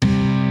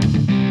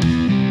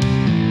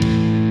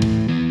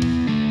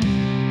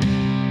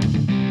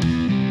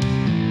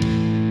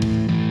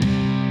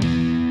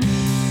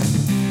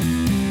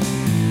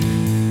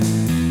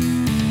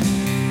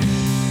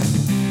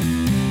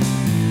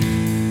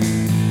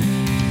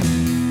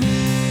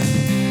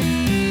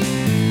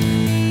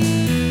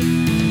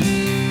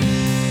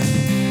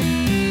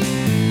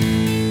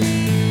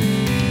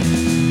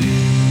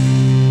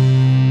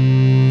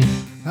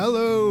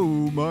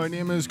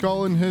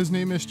Colin, his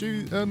name is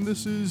Stu, and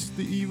this is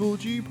the Evil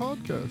G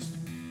Podcast.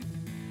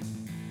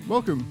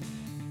 Welcome.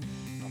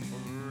 Number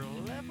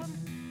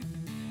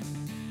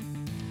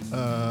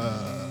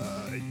 11?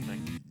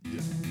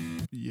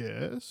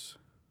 Yes.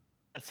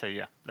 Let's say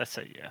yeah.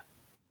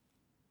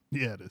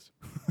 Yeah, it is.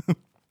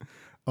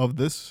 Of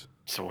this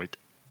Sweet.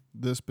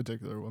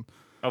 particular one.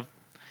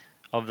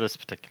 Of this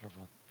particular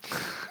one.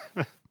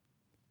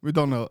 We've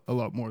done a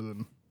lot more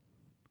than,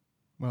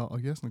 well, I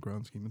guess in the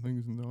grand scheme of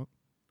things, not.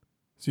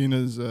 Seeing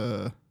as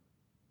I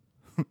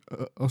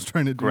was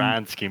trying to do...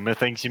 Grand scheme of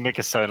things, you make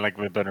it sound like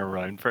we've been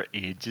around for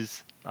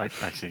ages. I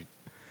actually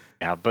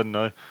have been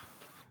now.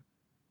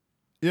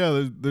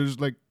 Yeah, there's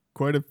like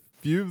quite a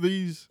few of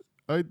these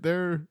out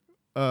there.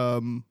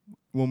 When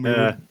we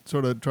were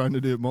sort of trying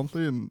to do it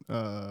monthly, and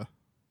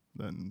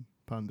then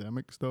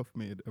pandemic stuff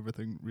made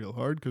everything real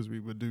hard because we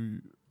would do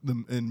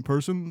them in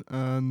person,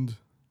 and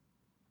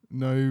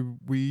now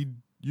we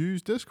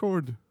use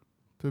Discord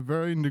to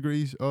varying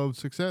degrees of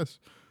success.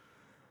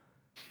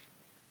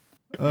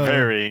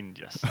 Varying,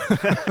 yes.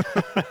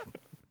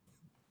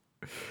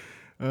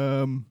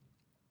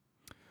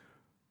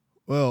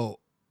 Well,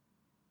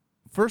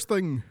 first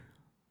thing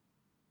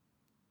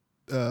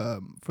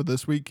for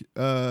this week,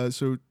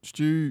 so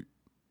Stu,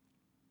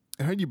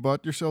 had you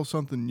bought yourself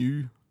something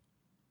new?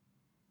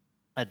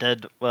 I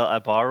did. Well, I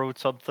borrowed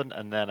something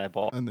and then I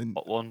bought And then-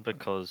 one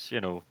because,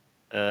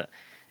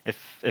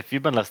 if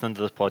you've been listening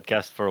to this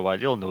podcast for a while,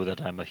 you'll know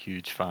that I'm a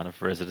huge fan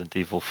of Resident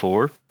Evil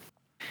 4.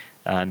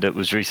 And it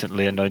was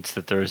recently announced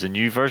that there is a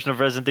new version of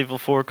Resident Evil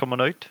 4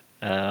 coming out.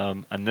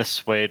 And this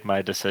swayed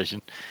my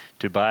decision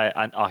to buy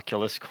an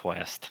Oculus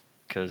Quest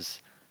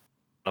because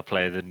I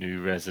play the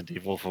new Resident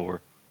Evil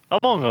 4,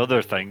 among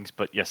other things.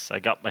 But yes, I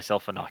got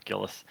myself an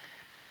Oculus,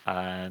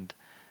 and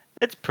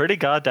it's pretty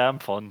goddamn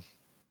fun.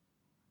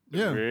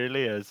 Yeah, It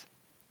really is.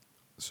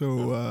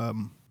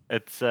 so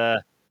It's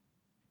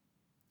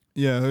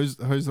yeah, how's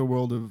the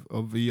world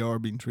of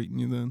VR been treating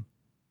you then?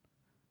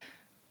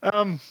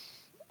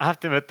 I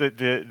have to admit that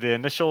the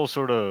initial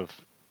sort of,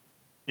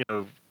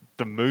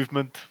 the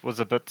movement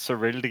was a bit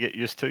surreal to get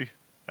used to,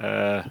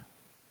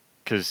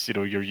 because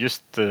you're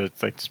used to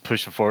like just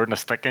pushing forward and a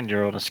stick and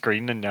you're on a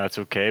screen and that's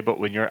okay. But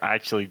when you're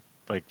actually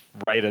like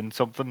right in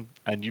something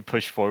and you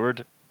push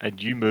forward and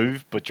you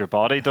move, but your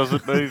body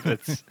doesn't move,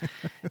 it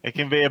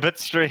can be a bit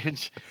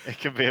strange. It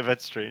can be a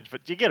bit strange,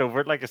 but you get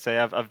over it. Like I say,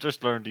 I've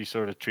just learned to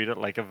sort of treat it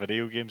like a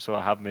video game. So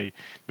I have my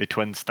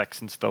twin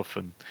sticks and stuff,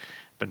 and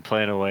been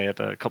playing away at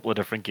a couple of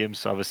different games.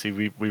 So obviously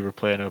we were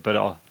playing a bit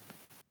of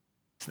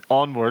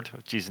Onward. Oh,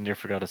 jeez, I near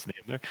forgot his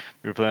name there.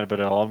 We were playing a bit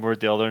of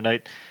Onward the other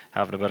night,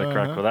 having a bit of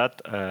crack with that.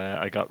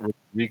 I got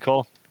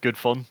Recall, good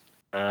fun.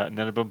 And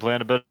then I've been playing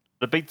a bit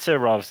of Beat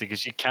Saber, obviously,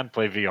 because you can't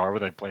play VR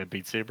without playing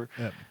Beat Saber.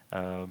 Yep.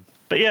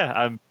 But yeah,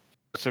 I'm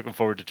just looking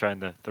forward to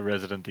trying the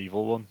Resident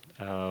Evil one.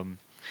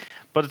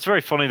 But it's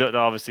very funny that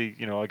obviously,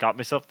 I got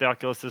myself the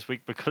Oculus this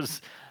week because,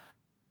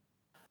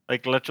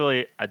 like,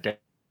 literally a day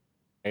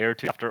or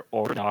two after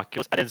ordering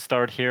Oculus, I did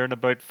start hearing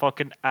about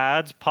fucking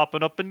ads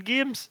popping up in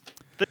games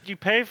that you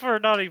pay for,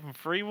 not even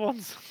free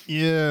ones.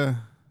 Yeah,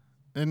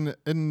 and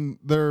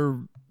their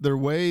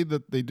way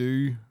that they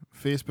do,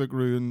 Facebook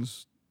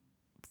ruins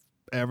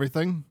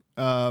everything.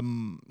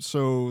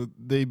 So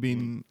they've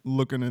been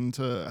looking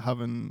into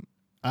having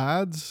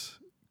ads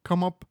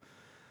come up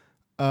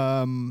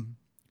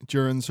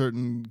during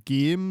certain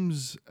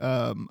games,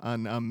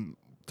 and I'm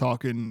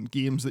talking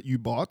games that you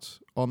bought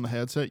on the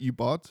headset you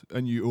bought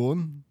and you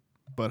own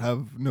but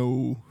have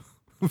no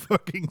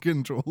fucking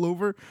control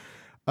over.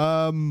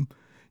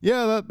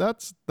 Yeah,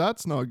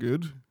 that's not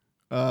good.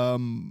 So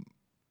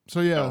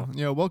yeah,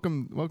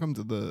 welcome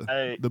to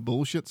the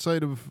bullshit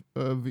side of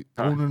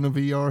owning a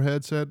VR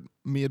headset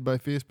made by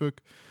Facebook.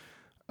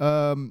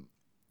 So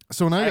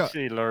when I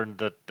actually learned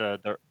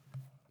that there.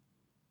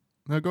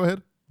 No, go ahead.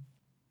 I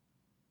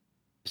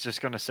was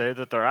just gonna say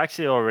that there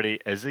actually already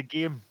is a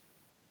game.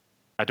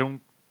 I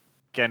don't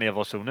think any of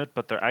us own it,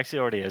 but there actually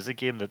already is a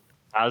game that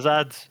has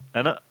ads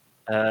in it.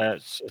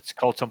 It's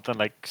called something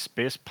like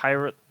Space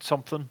Pirate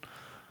something.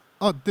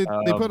 Oh, did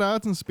they put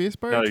ads in Space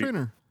Pirate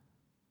Trainer?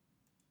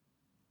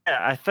 Yeah,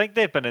 I think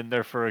they've been in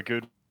there for a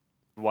good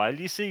while,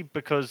 you see,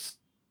 because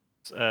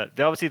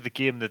obviously the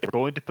game that they're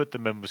going to put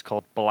them in was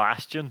called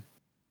Bastion,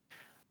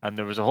 and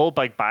there was a whole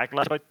big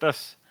backlash about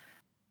this.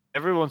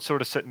 Everyone's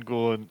sort of sitting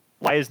going,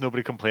 why is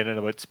nobody complaining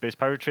about Space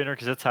Pirate Trainer?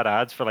 Because it's had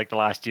ads for like the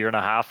last year and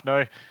a half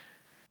now.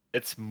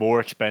 It's more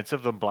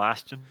expensive than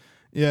Bastion.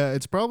 Yeah,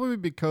 it's probably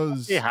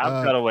because they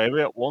have got away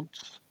with it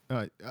once.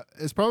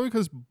 It's probably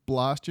because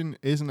Bastion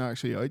isn't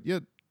actually out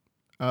yet,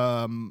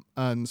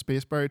 and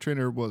Space Pirate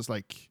Trainer was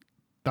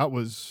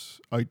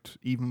was out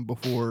even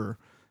before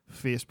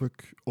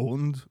Facebook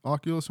owned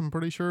Oculus. I'm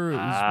pretty sure it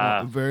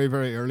was a very,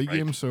 very early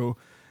game, so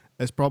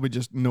it's probably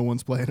just no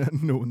one's playing it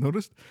and no one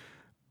noticed.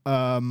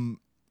 Yeah,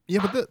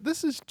 but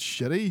this is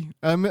shitty.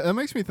 It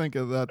makes me think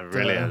of that. It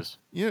really is.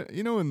 Yeah,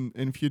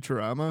 in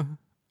Futurama,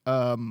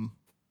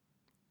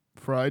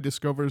 Fry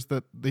discovers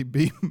that they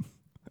beam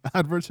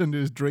adverts into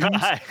his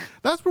dreams.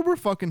 That's where we're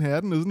fucking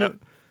heading, isn't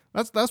it?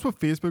 That's what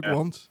Facebook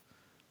wants.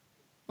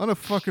 I want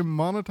to fucking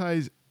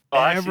monetize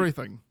Actually,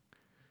 everything.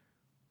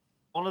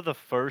 one of the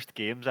first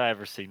games I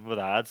ever seen with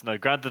ads. Now,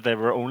 granted, they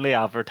were only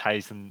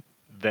advertising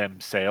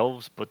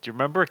themselves, but do you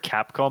remember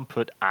Capcom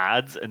put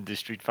ads into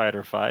Street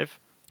Fighter Five?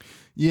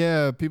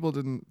 Yeah, people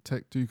didn't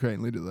take too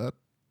kindly to that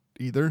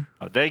either.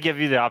 They give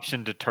you the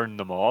option to turn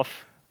them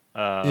off.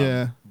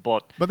 Yeah,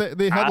 But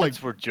they had like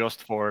ads were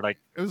just for like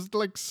it was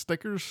like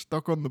stickers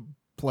stuck on the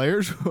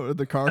players or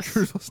the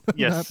characters or something.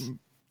 yes.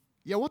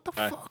 Yeah, what the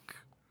fuck?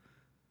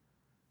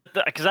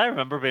 Because I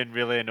remember being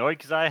really annoyed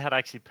because I had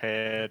actually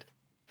paid,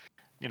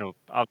 I'm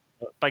a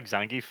big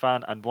Zangief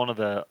fan, and one of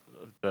the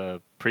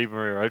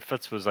premier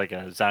outfits was like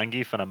a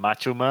Zangief and a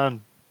Macho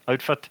Man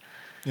outfit.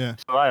 Yeah.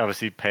 So I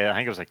obviously paid, I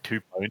think it was like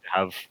 £2 to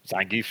have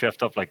Zangief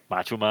shift up like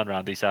Macho Man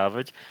Randy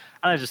Savage.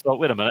 And I just thought,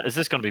 wait a minute, is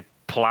this going to be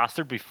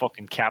plastered with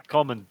fucking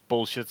Capcom and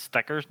bullshit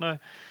stickers now?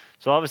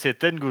 So obviously it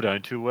didn't go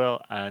down too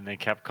well, and then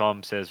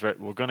Capcom says, right,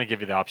 we're going to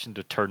give you the option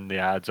to turn the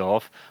ads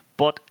off.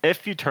 But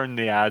if you turn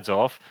the ads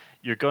off,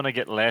 you're going to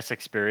get less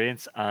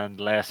experience and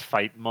less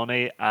fight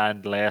money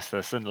and less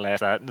this and less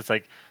that. And it's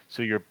like,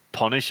 so you're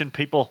punishing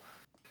people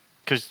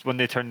because when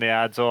they turn the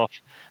ads off.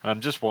 And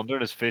I'm just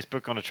wondering, is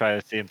Facebook going to try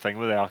the same thing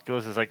with the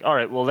Oculus? It's like, all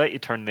right, we'll let you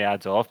turn the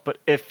ads off, but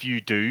if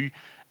you do,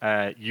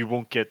 you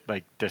won't get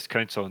like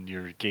discounts on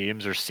your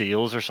games or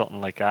sales or something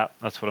like that.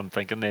 That's what I'm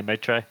thinking they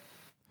might try.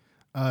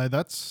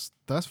 That's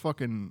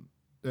fucking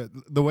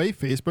the way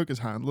Facebook is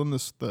handling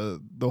this.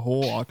 The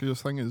whole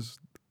Oculus thing is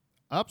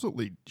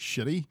absolutely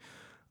shitty.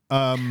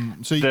 So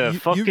the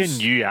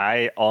fucking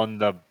UI on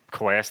the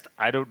Quest,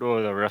 I don't know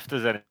if the Rift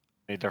is any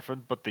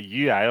different, but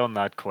the UI on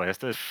that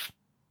Quest is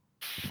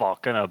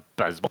fucking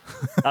abysmal.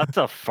 That's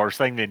the first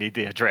thing they need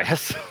to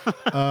address.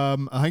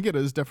 I think it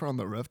is different on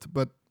the Rift,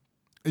 but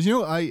as you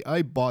know,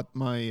 I bought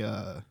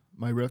my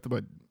my Rift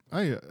about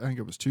I think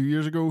it was 2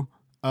 years ago.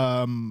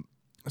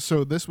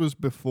 So this was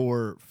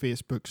before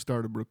Facebook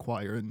started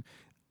requiring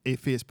a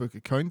Facebook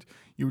account.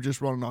 You were just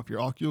running off your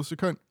Oculus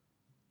account.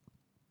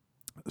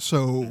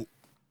 So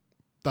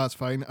that's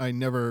fine. I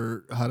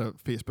never had a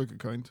Facebook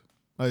account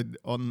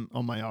on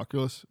my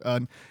Oculus.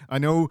 And I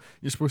know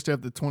you're supposed to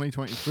have the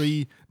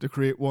 2023 to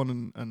create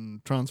one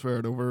and transfer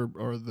it over,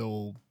 or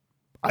they'll...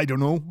 I don't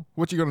know.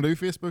 What you going to do,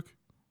 Facebook?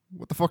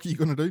 What the fuck are you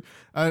going to do?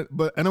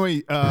 But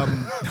anyway...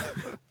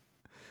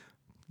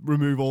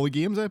 remove all the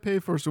games I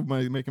paid for, so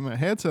making my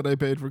headset I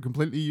paid for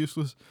completely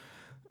useless.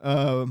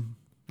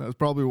 That's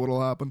probably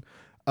what'll happen.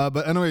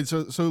 But anyway,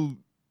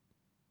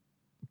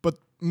 but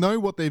now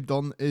what they've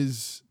done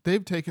is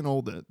they've taken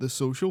all the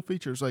social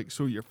features, like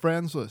so your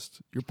friends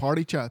list, your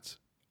party chats,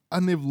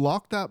 and they've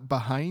locked that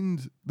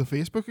behind the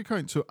Facebook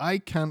account. So I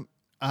can't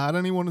add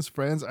anyone as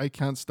friends. I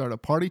can't start a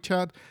party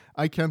chat.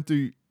 I can't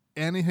do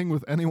anything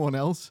with anyone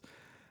else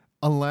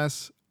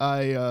unless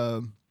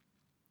I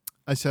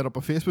set up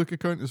a Facebook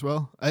account as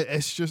well.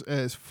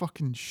 It's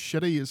fucking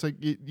shitty. It's like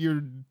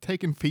you're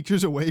taking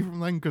features away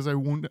from them because I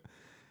won't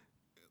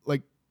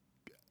like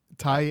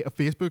tie a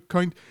Facebook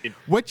account,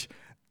 which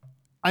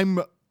I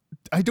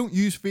don't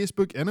use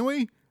Facebook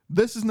anyway.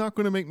 This is not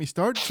going to make me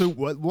start. So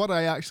what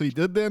I actually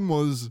did then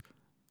was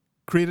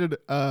created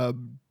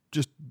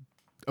just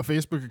a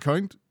Facebook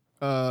account,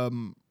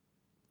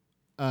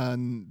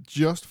 and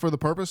just for the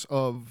purpose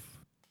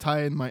of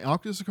tying my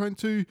Oculus account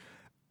to,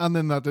 and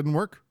then that didn't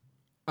work.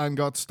 And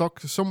got stuck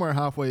somewhere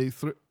halfway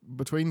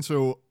between,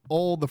 so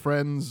all the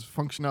friends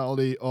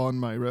functionality on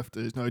my Rift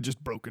is now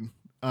just broken,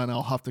 and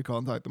I'll have to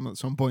contact them at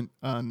some point,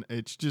 and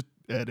it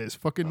is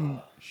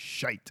fucking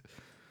shite.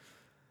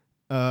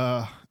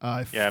 How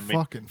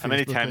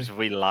many times have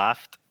we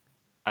laughed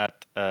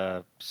at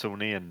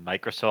Sony and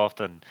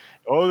Microsoft and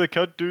they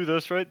can't do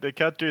this right, they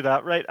can't do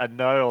that right, and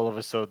now all of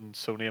a sudden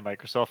Sony and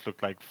Microsoft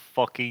look like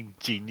fucking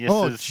geniuses.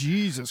 Oh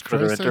Jesus for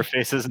Christ! Their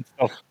interfaces and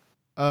stuff.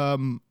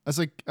 It's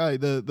like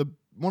the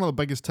one of the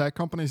biggest tech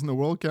companies in the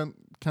world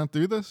can't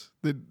do this.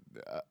 But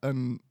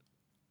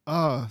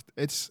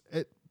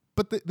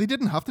they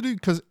didn't have to do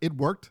because it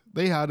worked.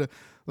 They had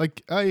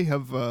like me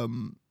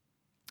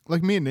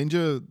and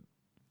Ninja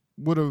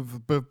would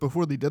have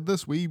before they did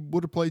this. We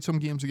would have played some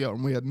games together,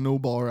 and we had no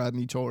bother adding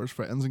each other as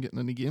friends and getting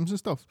into games and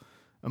stuff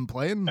and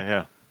playing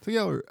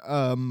together.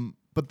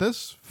 But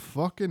this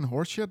fucking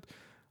horseshit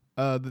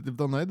that they've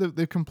done now,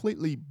 they've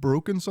completely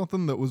broken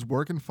something that was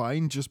working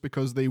fine just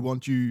because they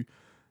want you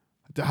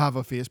to have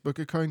a Facebook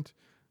account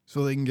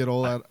so they can get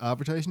all that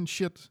advertising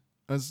shit.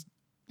 As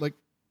like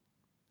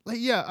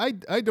yeah,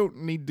 I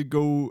don't need to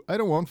go. I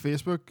don't want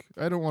Facebook.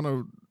 I don't want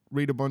to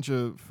read a bunch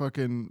of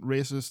fucking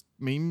racist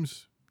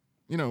memes.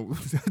 You know,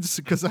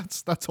 because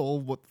that's all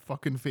what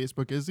fucking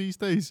Facebook is these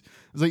days.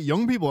 It's like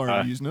young people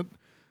aren't using it.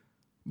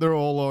 They're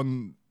all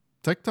on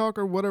TikTok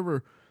or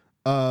whatever.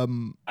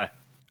 And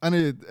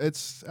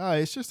it's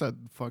just that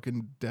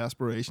fucking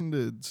desperation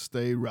to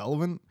stay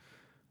relevant.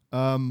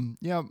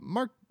 Yeah,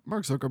 Mark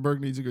Zuckerberg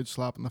needs a good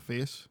slap in the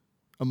face,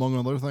 among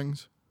other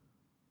things.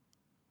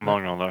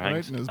 Among other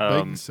things. Right in his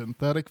big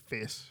synthetic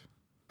face.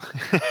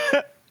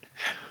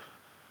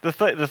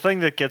 the thing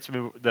that gets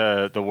me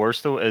the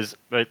worst though is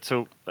right.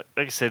 So like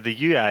I said, the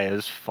UI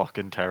is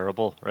fucking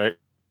terrible, right?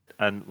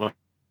 And when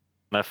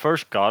I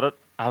first got it,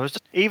 I was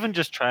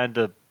just trying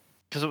to,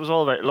 because it was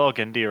all about log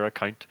into your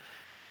account.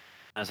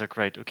 I was like,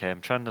 right, okay,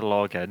 I'm trying to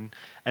log in,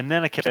 and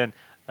then I kept saying,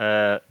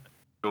 uh,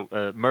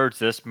 merge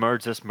this,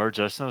 merge this, merge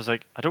this, and I was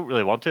like, I don't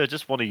really want to. I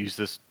just want to use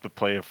this to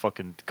play a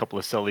fucking couple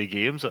of silly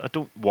games. I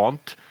don't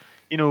want,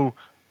 you know,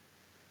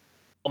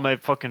 all my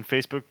fucking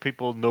Facebook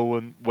people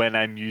knowing when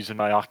I'm using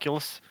my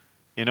Oculus,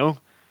 you know.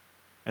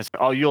 It's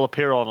like, oh, you'll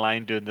appear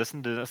online doing this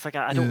and doing this. It's like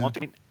I don't Yeah. want to.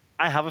 I mean,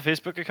 I have a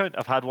Facebook account.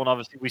 I've had one.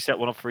 Obviously, we set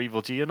one up for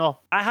Evil G and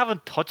all. I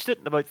haven't touched it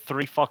in about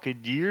 3 fucking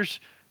years,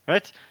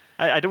 right?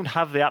 I don't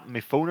have the app on my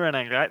phone or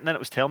anything like that. And then it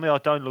was telling me, "I'll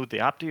download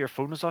the app to your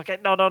phone." So I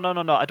like, no, no, no,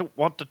 no, no. I don't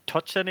want to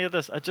touch any of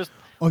this. I just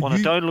Oh, want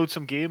to you download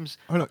some games.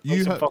 hold on,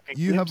 Play some fucking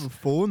you have games. a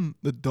phone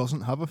that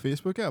doesn't have a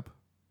Facebook app.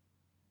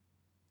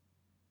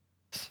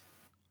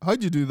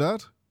 How'd you do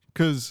that?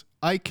 Because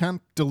I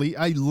can't delete.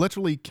 I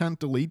literally can't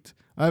delete.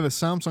 I have a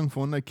Samsung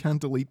phone. I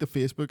can't delete the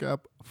Facebook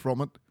app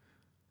from it.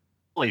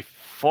 Holy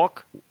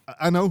fuck!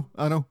 I know.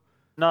 I know.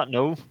 Not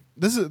no.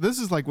 This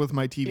is like with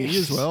my TV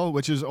as well,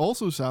 which is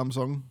also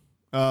Samsung.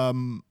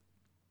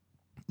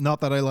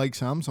 Not that I like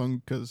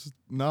Samsung, because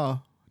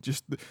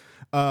just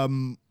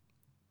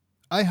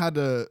I had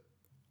to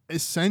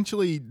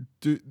essentially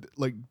do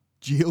like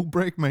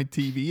jailbreak my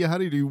TV. I had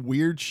to do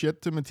weird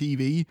shit to my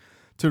TV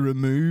to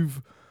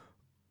remove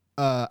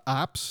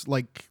apps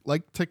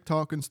like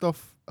TikTok and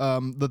stuff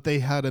that they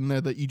had in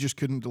there that you just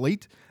couldn't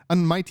delete.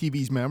 And my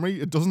TV's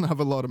memory, it doesn't have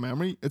a lot of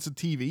memory. It's a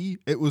TV.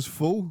 It was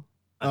full.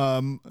 So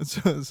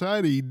I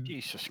had to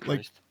Jesus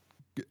like Christ.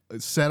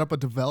 set up a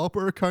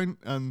developer account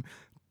and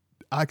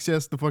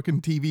access the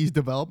fucking TV's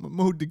development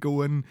mode to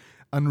go in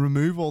and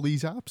remove all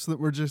these apps that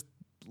were just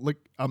like,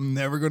 I'm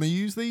never going to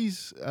use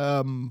these.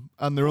 And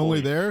they're only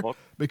Holy there fuck.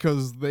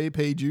 because they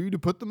paid you to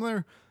put them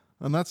there.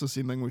 And that's the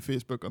same thing with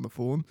Facebook on the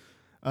phone.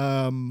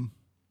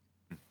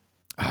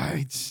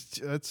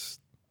 It's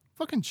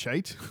fucking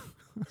shite.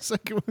 It's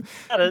like,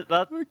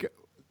 That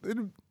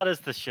is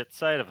the shit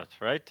side of it,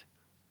 right?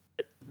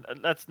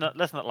 Let's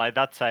not lie.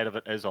 That side of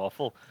it is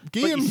awful.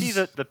 But you see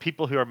games. the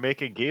people who are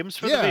making games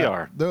for the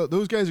Yeah, VR.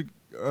 those guys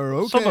are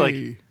okay. Some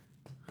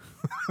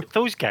of,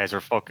 those guys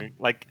are fucking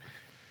like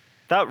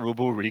that.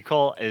 Robo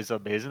Recall is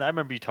amazing. I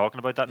remember you talking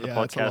about that in the Yeah,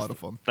 podcast. it's a lot of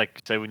fun.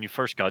 Like say when you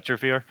first got your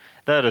VR,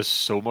 that is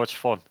so much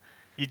fun.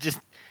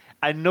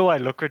 I know I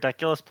look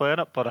ridiculous playing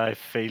it, but I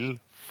feel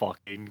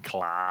fucking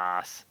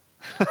class.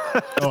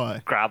 Oh,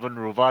 aye. Grabbing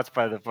robots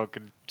by the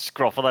fucking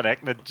scruff of the neck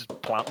and then just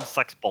planting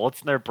 6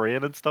 bullets in their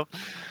brain and stuff.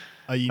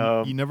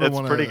 You never It's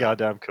want pretty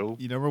goddamn cool.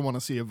 You never want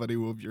to see a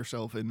video of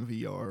yourself in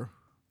VR,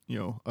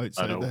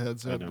 outside the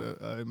headset.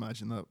 I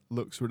imagine that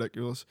looks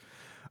ridiculous.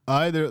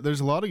 There's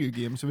a lot of good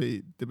games to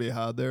be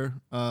had there.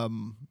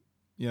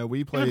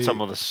 We play Even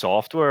some of the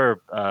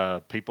software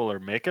people are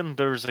making.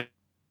 There's a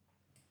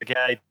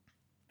guy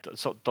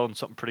done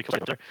something pretty cool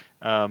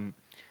there.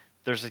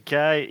 There's a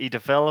guy, he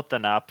developed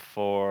an app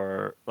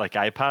for like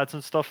iPads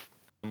and stuff.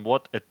 And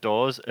what it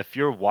does, if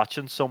you're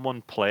watching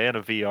someone play in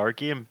a VR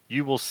game,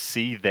 you will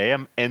see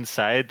them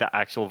inside the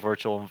actual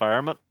virtual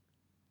environment.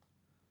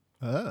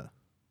 You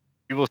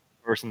will see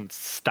the person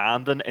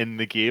standing in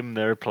the game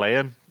they're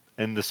playing,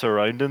 in the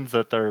surroundings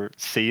that they're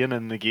seeing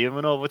in the game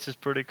and all, which is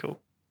pretty cool.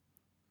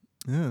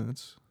 Yeah,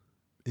 that's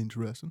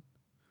interesting.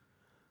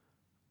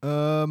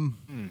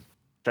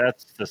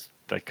 That's just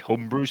like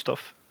homebrew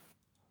stuff.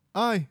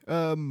 Aye.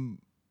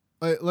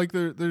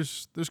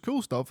 There's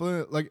cool stuff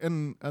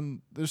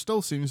and there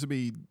still seems to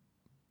be,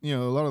 a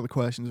lot of the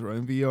questions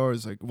around VR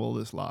is like, will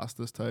this last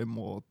this time?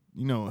 Well,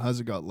 has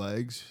it got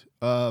legs?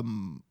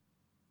 And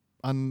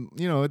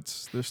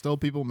there's still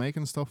people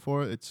making stuff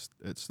for it.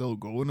 It's still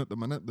going at the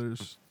minute.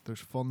 There's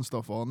fun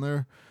stuff on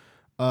there.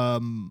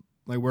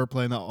 Like we're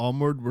playing that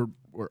Onward.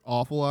 We're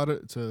awful at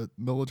it. It's a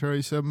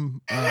military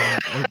sim.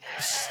 We're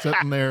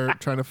sitting there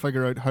trying to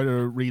figure out how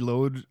to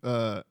reload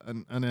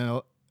an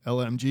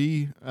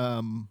LMG.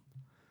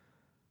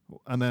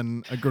 And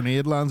then a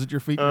grenade lands at your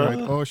feet. And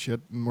you're like, oh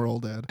shit, and we're all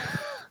dead.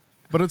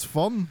 But it's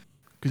fun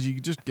because you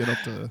just get up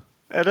to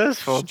It is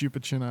fun.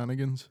 stupid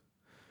shenanigans.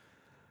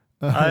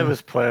 I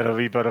was playing a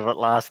wee bit of it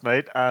last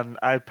night, and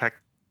I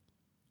picked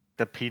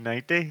the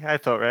P90. I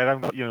thought, right,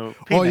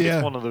 P90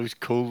 is one of those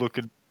cool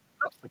looking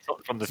like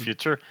something from the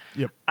future.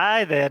 Yep.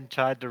 I then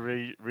tried to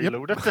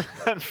reload it,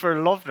 and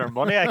for love nor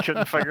money, I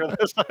couldn't figure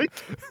this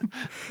out.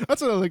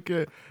 That's what I like.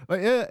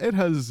 It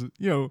has,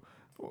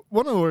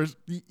 one of the worst.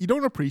 You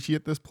don't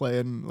appreciate this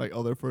playing like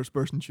other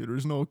first-person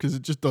shooters and all because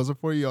it just does it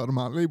for you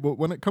automatically. But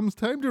when it comes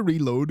time to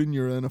reload and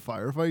you're in a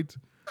firefight,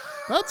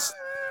 that's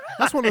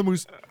one of the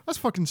most. That's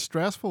fucking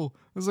stressful.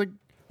 It's like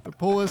to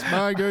pull this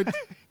mag out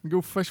and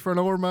go fish for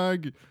another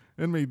mag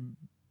in my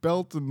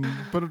belt and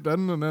put it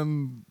in and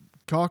then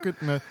cock it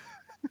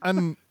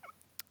and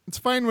it's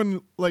fine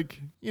when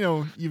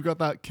you've got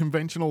that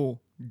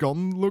conventional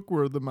gun look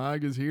where the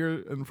mag is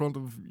here in front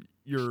of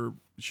your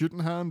shooting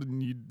hand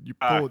and you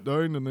pull it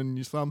down and then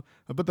you slam.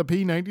 But the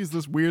P90 is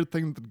this weird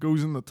thing that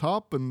goes in the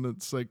top and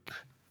it's like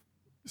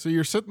So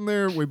you're sitting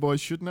there, we boys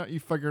shooting at you,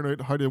 figuring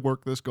out how to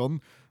work this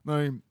gun.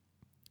 Now,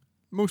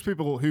 most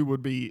people who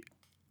would be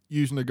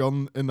using a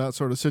gun in that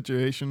sort of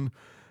situation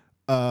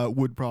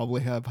would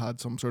probably have had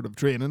some sort of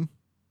training,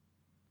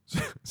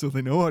 so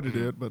they know how to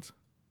do it. But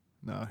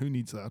nah, who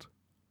needs that?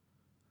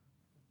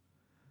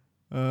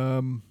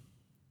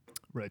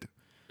 Right.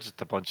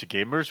 Just a bunch of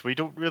gamers. We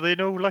don't really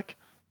know, like.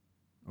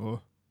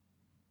 Oh,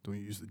 don't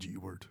use the G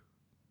word.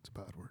 It's a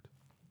bad word.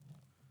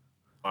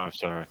 Oh,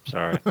 sorry.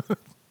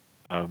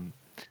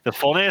 The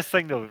funniest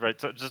thing though, right?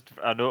 So just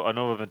I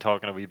know we've been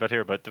talking a wee bit here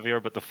about the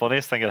VR, but the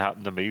funniest thing that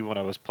happened to me when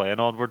I was playing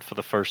Onward for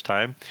the first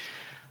time,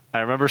 I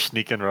remember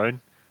sneaking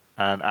around,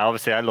 and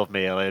obviously I love my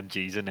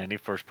LMGs in any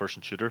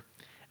first-person shooter,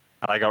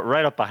 and I got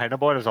right up behind the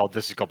boy and I was all,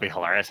 "This is gonna be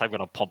hilarious! I'm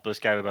gonna pump this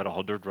guy with about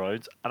 100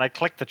 rounds," and I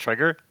clicked the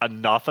trigger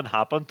and nothing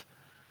happened.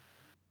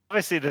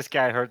 Obviously, this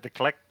guy heard the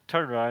click,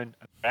 turned around,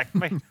 and wrecked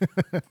me.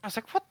 I was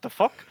like, "What the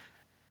fuck?"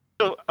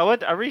 So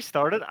I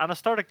restarted, and I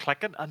started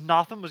clicking, and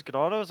nothing was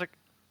going on. I was like,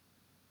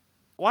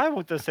 why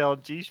won't this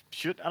LMG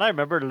shoot? And I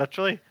remember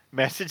literally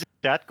messaging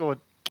chat going,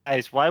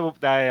 guys, why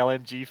won't the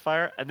LMG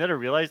fire? And then I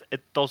realized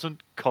it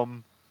doesn't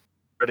come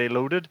already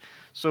loaded.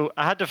 So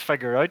I had to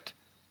figure out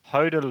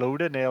how to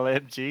load an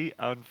LMG,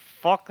 and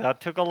fuck, that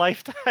took a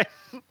lifetime.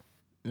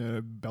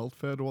 Yeah,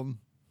 belt-fed one.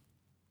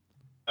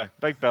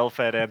 Big Belfed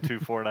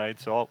M249.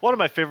 So one of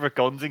my favorite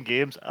guns in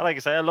games. And like I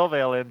say, I love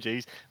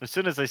LMGs. As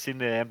soon as I seen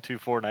the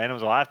M249, I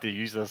was like, I have to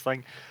use this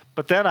thing.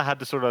 But then I had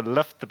to sort of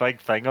lift the big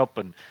thing up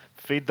and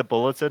feed the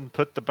bullets in,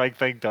 put the big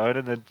thing down,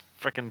 and then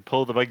freaking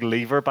pull the big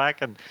lever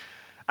back. And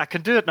I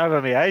can do it now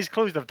with my eyes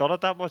closed. I've done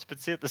it that much. But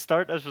see, at the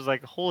start, I was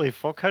like, holy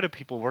fuck, how do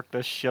people work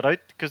this shit out?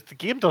 Because the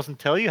game doesn't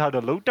tell you how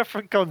to load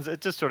different guns.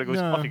 It just sort of goes,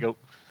 off you go.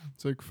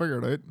 It's like, figure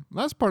it out.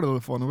 That's part of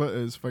the fun of it,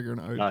 is figuring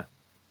it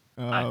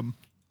out.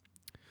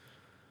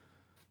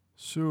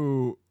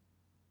 So,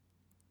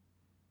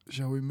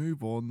 shall we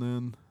move on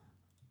then?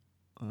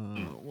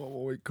 What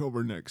will we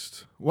cover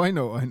next? Why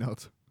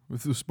not?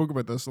 We've spoke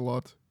about this a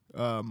lot.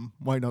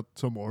 Why not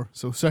some more?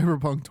 So,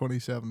 Cyberpunk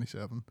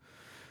 2077.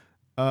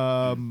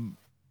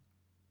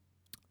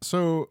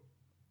 So,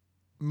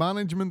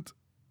 management,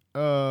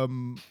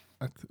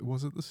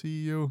 was it the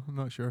CEO? I'm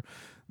not sure.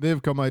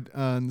 They've come out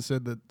and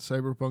said that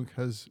Cyberpunk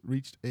has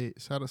reached a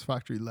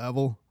satisfactory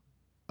level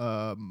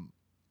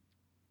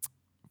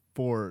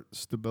for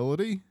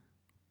stability,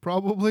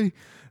 probably.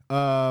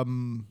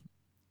 And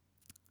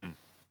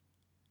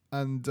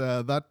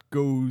that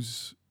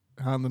goes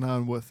hand in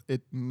hand with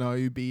it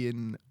now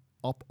being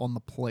up on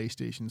the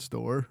PlayStation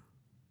Store.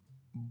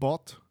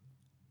 But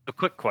a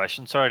quick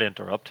question, sorry to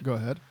interrupt. Go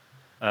ahead.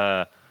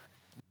 Was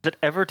it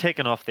ever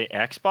taken off the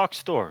Xbox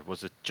Store?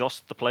 Was it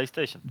just the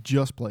PlayStation?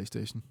 Just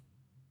PlayStation.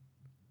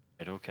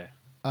 Right, okay.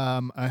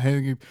 I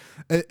think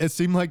it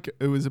seemed like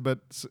it was a bit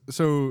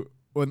so.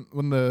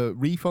 When the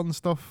refund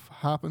stuff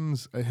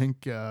happens, I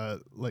think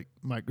like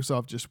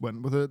Microsoft just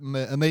went with it,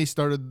 and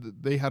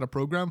they had a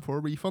program for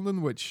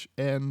refunding which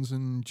ends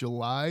in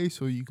July,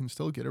 so you can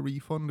still get a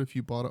refund if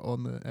you bought it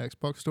on the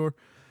Xbox Store,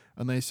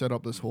 and they set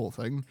up this whole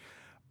thing,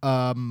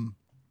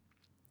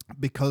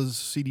 because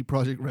CD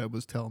Projekt Red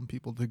was telling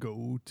people to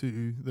go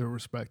to their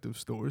respective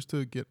stores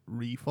to get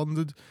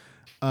refunded,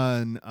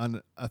 and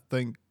I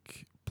think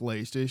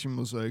PlayStation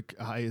was like,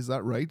 "Hi, is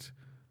that right?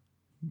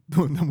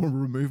 Then we're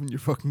removing your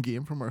fucking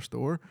game from our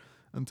store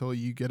until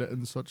you get it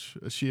in such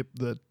a shape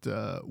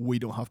that we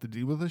don't have to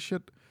deal with this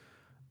shit."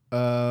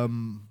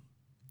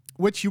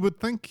 Which you would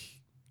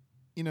think,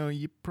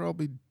 you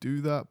probably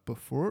do that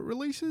before it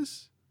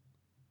releases.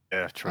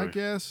 Yeah, true. I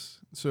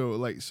guess. So,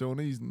 like,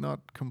 Sony's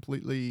not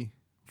completely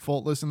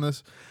faultless in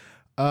this.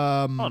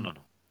 No.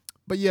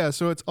 But yeah,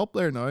 so it's up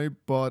there now,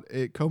 but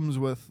it comes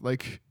with,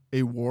 like,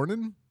 a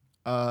warning.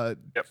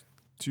 Yep.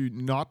 To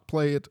not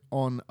play it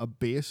on a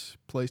base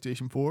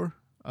PlayStation 4,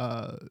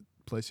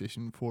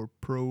 PlayStation 4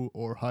 Pro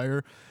or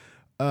higher.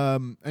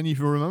 And if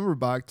you remember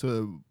back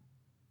to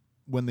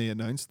when they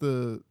announced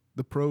the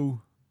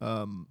Pro,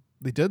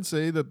 they did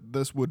say that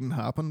this wouldn't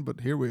happen, but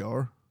here we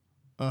are.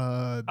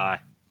 Aye.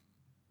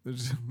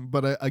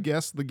 But I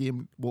guess the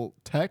game will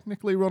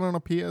technically run on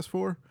a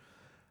PS4,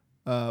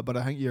 but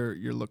I think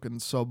you're looking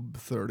sub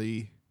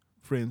 30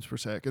 frames per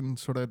second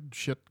sort of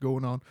shit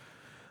going on.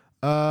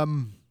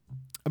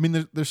 I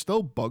mean, there's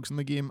still bugs in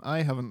the game.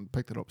 I haven't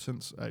picked it up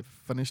since I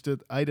finished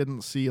it. I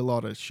didn't see a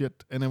lot of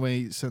shit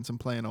anyway since I'm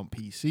playing on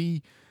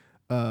PC,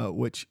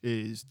 which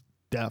is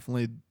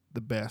definitely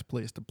the best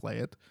place to play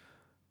it.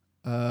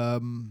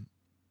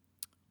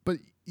 But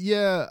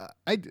yeah,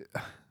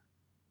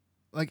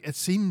 it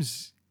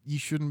seems you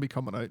shouldn't be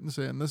coming out and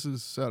saying this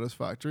is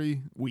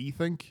satisfactory. We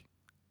think,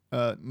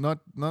 not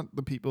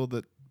the people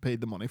that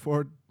paid the money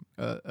for it,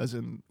 as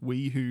in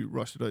we who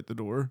rushed it out the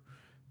door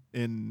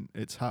in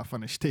its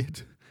half-finished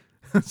state.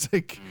 It's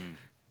like,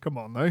 come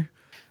on now.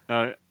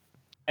 Now,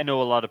 I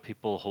know a lot of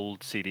people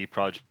hold CD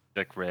Projekt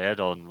Red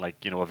on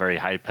a very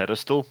high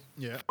pedestal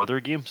for their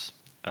games.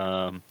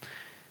 To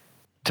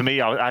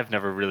me, I've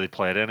never really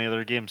played any of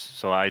their games,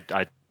 so I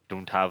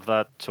don't have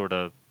that sort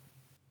of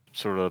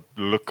sort of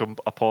look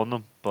upon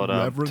them. But to me,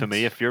 Reverence.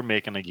 if you're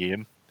making a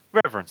game,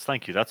 reverence,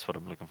 thank you, that's what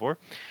I'm looking for.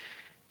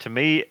 To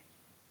me,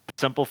 the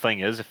simple thing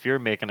is, if you're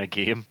making a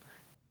game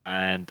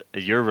and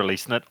you're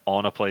releasing it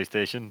on a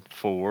PlayStation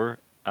 4,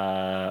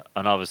 and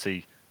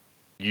obviously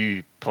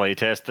you play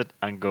test it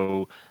and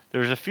go,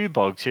 there's a few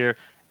bugs here,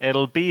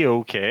 it'll be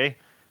okay.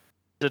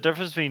 The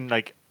difference between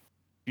like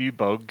few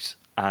bugs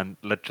and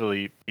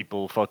literally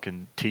people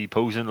fucking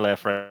T-posing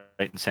left, right,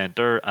 and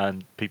center,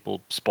 and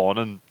people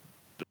spawning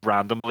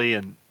randomly,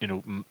 and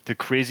the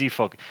crazy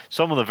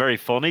some of the very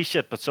funny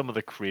shit, but some of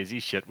the crazy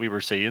shit we were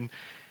seeing.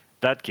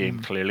 That game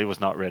clearly was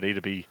not ready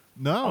to be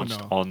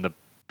launched on the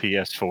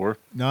PS4.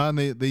 No, and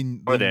or the they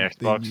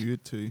Xbox. knew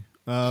it too.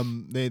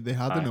 They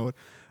had to know it.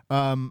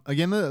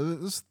 Again,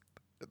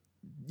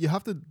 you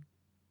have to,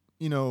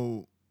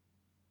 you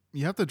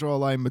have to draw a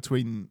line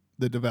between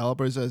the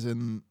developers, as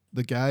in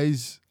the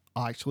guys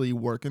actually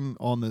working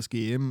on this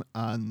game,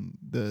 and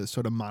the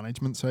sort of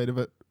management side of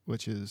it,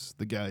 which is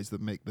the guys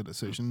that make the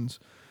decisions.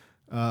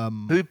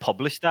 Who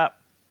published that?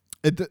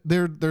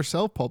 They're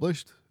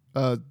self-published.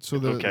 So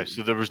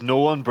there was no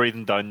one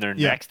breathing down their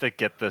necks to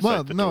get this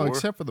out the door.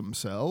 Except for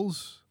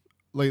themselves.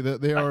 Like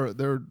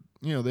they're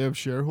they have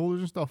shareholders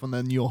and stuff, and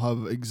then you'll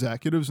have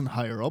executives and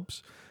higher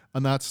ups,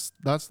 and that's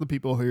the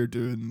people who are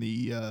doing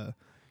the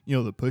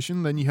the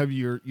pushing. Then you have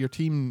your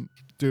team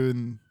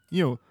doing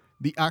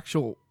the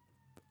actual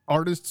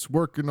artists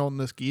working on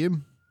this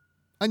game.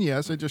 And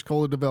yes, I just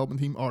call the development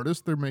team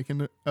artists. They're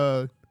making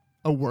a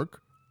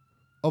work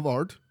of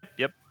art.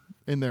 Yep.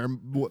 In there,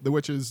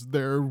 which is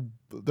they're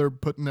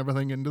putting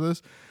everything into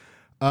this,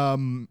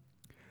 and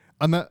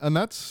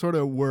that's sort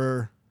of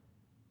where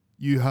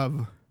you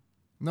have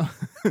not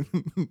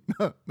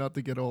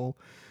to get all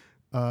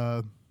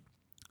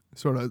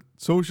sort of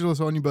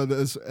socialist on you, but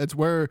it's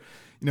where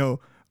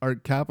our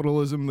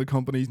capitalism, the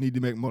companies need to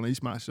make money,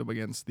 smashed up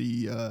against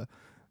the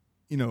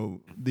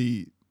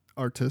the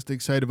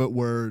artistic side of it,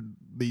 where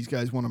these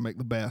guys want to make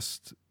the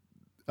best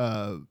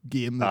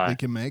game that they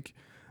can make,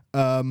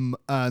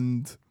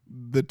 and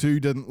the two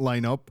didn't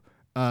line up,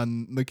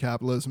 and the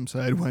capitalism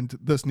side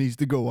went, this needs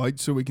to go out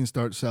so we can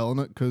start selling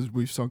it, because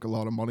we've sunk a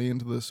lot of money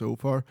into this so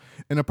far.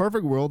 In a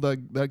perfect world,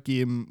 that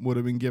game would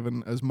have been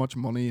given as much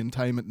money and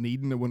time it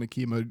needed, and when it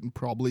came out, and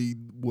probably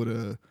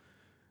would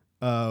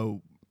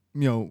have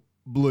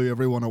blew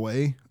everyone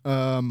away.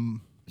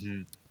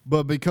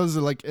 But because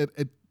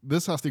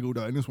this has to go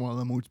down as one of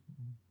the most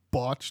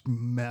botched,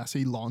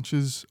 messy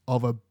launches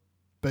of a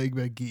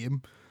big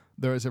game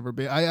there has ever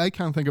been. I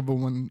can't think of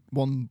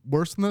one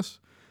worse than this.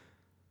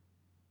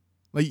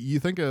 Like, you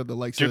think of the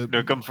likes of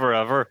Duke Nukem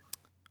Forever.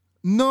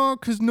 No,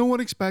 because no one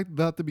expected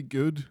that to be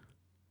good.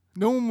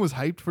 No one was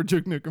hyped for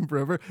Duke Nukem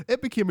Forever.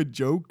 It became a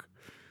joke.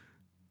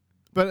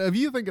 But if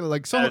you think of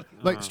like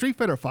Street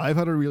Fighter 5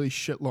 had a really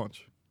shit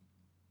launch.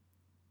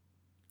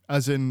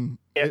 As in,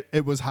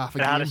 it was half a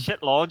game. It had a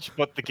shit launch,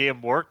 but the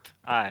game worked.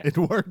 Aye. It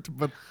worked,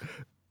 but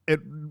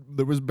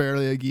there was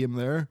barely a game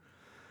there.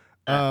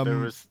 There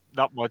was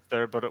not much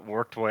there, but it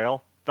worked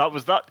well. That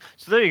was that.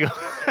 So there you go.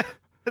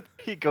 There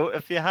you go.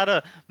 If you had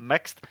a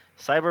mixed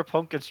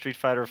Cyberpunk and Street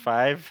Fighter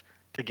 5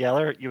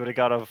 together, you would have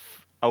got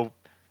a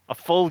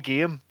full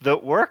game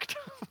that worked.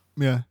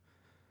 Yeah.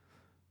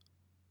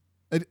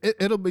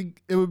 It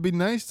would be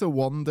nice to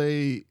one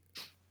day,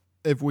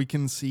 if we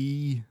can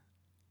see,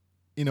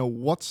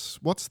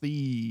 what's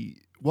the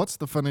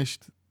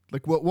finished,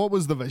 like what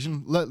was the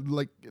vision,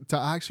 like to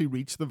actually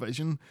reach the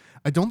vision.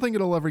 I don't think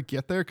it'll ever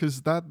get there,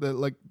 because that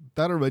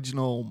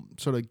original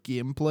sort of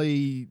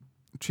gameplay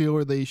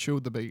trailer they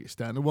showed, the big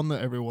extended one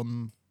that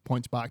everyone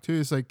points back to,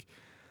 is like,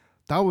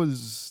 that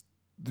was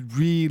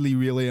really,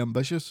 really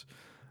ambitious,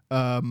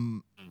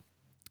 and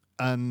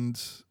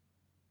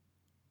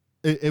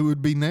it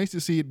would be nice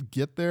to see it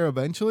get there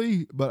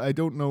eventually, but I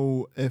don't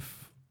know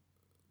if,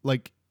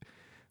 like,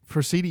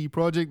 for CD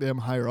Projekt, them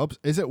higher ups,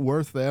 is it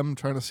worth them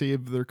trying to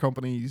save their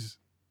company's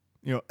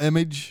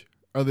image?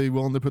 Are they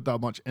willing to put that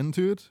much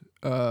into it?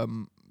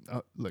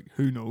 Like,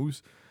 who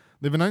knows?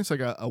 They've announced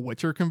like a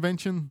Witcher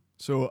convention,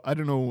 so I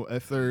don't know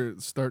if they're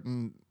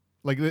starting,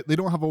 like, they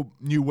don't have a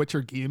new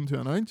Witcher game to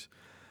announce,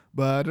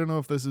 but I don't know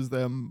if this is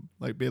them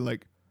like being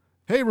like,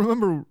 hey,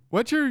 remember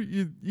Witcher?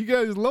 You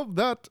guys loved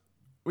that.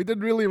 We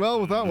did really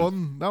well with that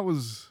one. That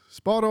was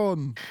spot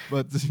on.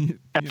 But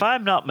if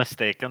I'm not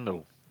mistaken,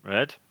 though,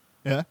 right?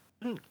 Yeah.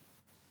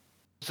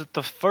 Was it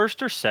the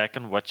first or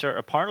second Witcher?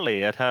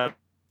 Apparently, it had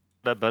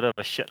a bit of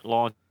a shit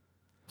launch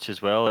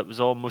as well. It was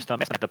almost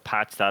had to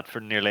patch that for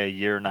nearly a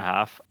year and a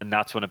half, and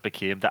that's when it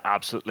became the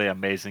absolutely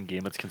amazing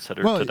game it's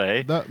considered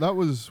today. That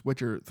was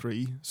Witcher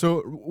 3.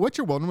 So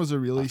Witcher 1 was a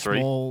really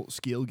small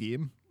scale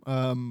game.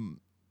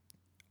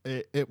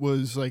 It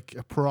was like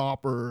a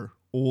proper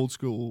old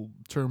school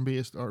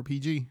turn-based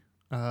RPG.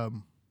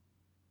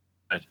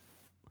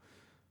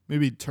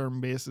 Maybe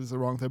turn-based is the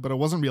wrong thing, but it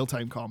wasn't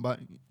real-time combat.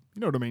 You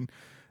know what I mean?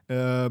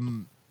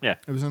 Yeah.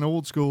 It was an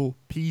old school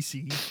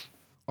PC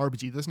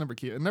RPG. This never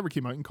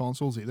came out in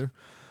consoles either.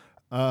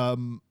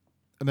 And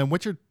then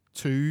Witcher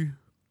 2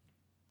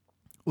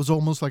 was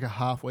almost like a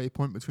halfway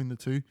point between the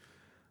two.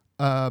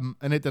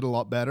 And it did a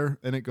lot better,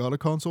 and it got a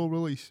console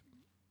release.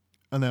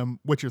 And then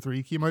Witcher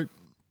 3 came out,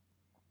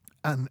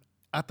 and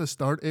at the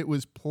start it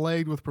was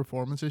plagued with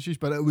performance issues,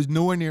 but it was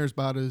nowhere near as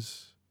bad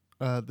as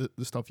the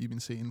stuff you've been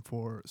seeing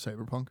for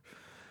Cyberpunk.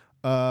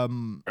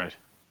 Right.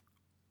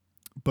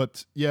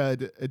 But yeah,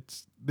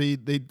 they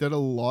did a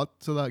lot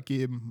to that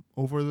game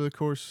over the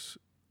course.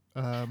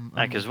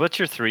 Because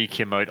Witcher 3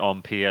 came out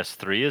on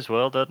PS3 as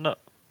well, didn't it?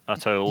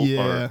 That's how old.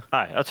 Yeah.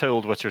 That's how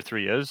old Witcher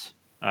 3 is.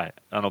 Aye,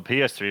 and on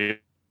PS3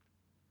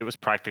 it was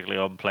practically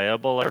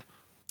unplayable.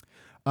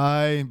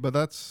 But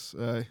that's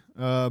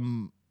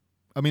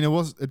I mean,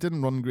 it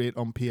didn't run great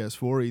on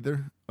PS4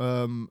 either.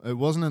 It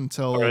wasn't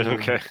until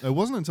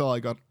I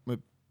got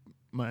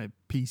my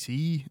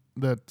PC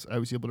that I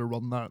was able to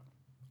run that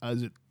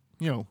as it,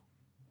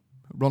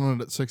 running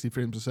it at 60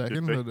 frames a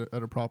second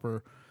at a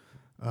proper,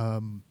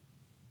 full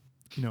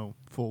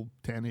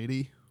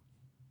 1080.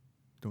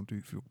 Don't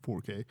do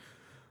 4K.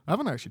 I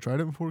haven't actually tried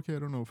it in 4K. I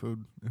don't know if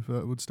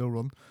it would still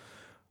run.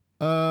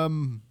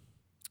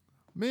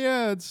 But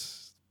yeah,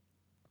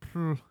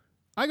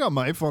 I got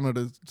my fun at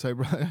a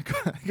cyber.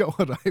 I got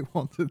what I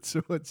wanted,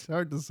 so it's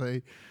hard to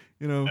say.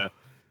 Yeah.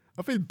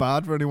 I feel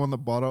bad for anyone that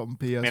bought it on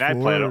PS4. I mean, I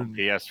played it on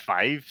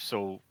PS5,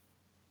 so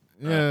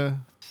yeah,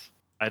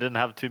 I didn't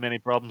have too many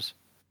problems.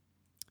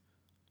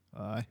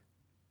 Aye.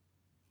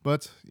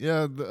 But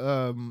yeah,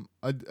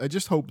 I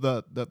just hope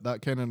that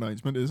kind of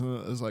announcement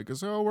is like,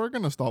 so we're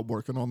gonna stop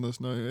working on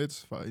this now.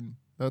 It's fine.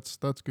 That's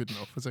good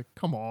enough. It's like,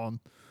 come on.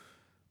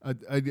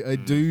 I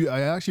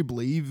actually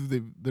believe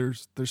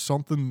there's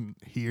something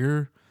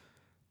here,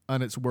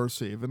 and it's worth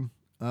saving.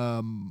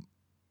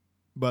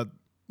 But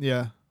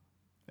yeah,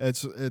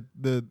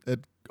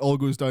 it all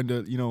goes down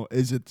to,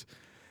 is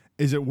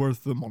it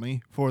worth the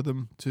money for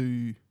them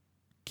to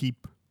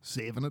keep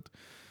saving it?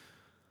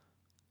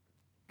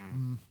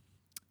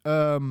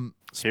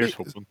 Here's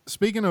hoping.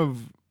 Speaking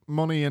of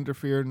money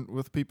interfering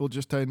with people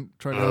just trying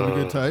to have a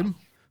good time.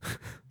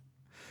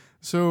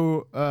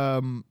 So,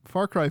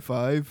 Far Cry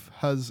 5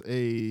 has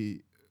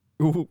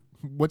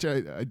which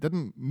I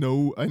didn't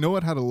know. I know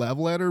it had a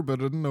level editor,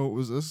 but I didn't know it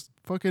was this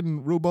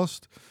fucking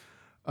robust.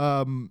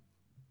 But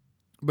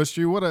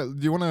Stu, do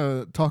you want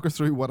to talk us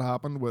through what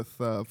happened with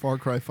Far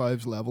Cry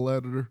 5's level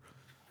editor?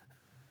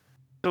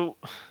 So,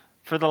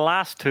 for the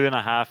last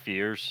 2.5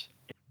 years,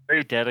 a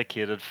very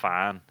dedicated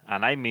fan,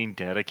 and I mean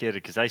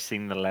dedicated because I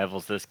seen the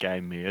levels this guy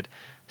made,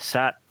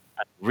 sat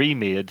and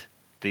remade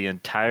the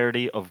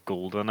entirety of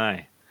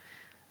Goldeneye.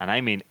 And I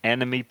mean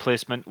enemy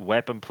placement,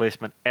 weapon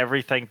placement,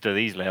 everything to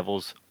these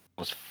levels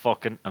was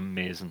fucking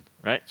amazing,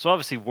 right? So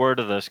obviously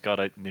word of this got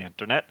out in the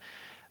internet,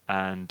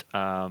 and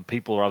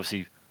people were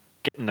obviously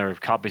getting their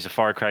copies of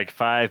Far Cry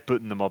 5,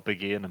 putting them up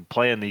again and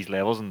playing these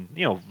levels, and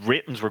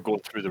ratings were going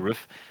through the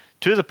roof,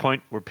 to the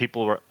point where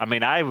people were, I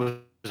mean, I was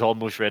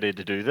almost ready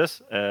to do this.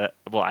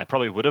 Well, I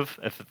probably would have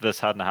if this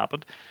hadn't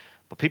happened,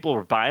 but people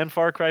were buying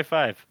Far Cry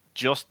 5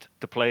 just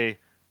to play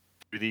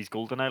through these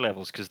GoldenEye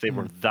levels because they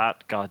were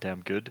that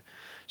goddamn good.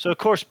 So, of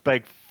course,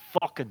 big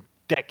fucking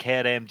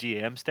dickhead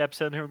MGM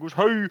steps in here and goes,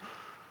 hey,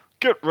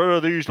 get rid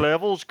of these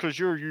levels because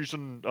you're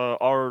using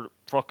our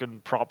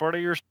fucking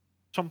property or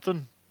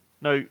something.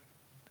 Now,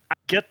 I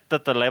get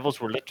that the levels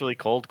were literally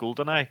called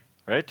GoldenEye,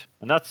 right?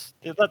 And that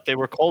they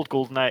were called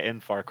GoldenEye in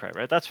Far Cry,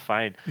 right? That's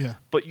fine. Yeah.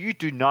 But you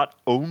do not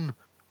own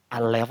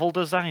a level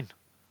design.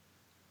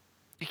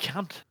 You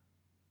can't.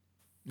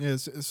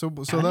 Yes, so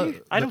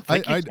that I don't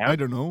think I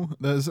don't know.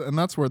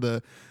 That's where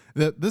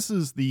this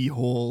is the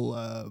whole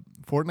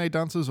Fortnite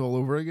dances all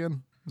over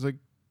again. It's like,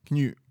 can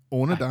you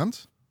own a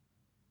dance?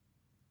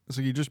 It's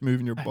like you're just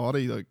moving your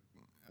body, like.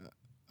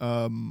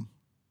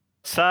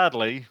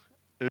 Sadly,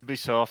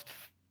 Ubisoft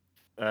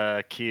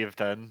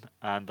caved in,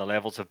 and the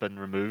levels have been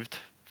removed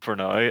for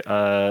now.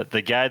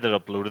 The guy that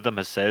uploaded them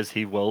has says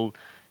he will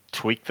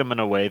tweak them in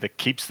a way that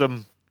keeps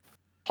them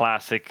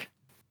classic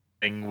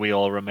thing we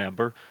all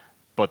remember,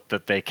 but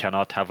that they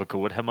cannot have a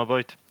go at him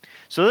about.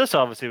 So this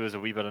obviously was a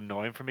wee bit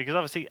annoying for me because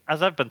obviously,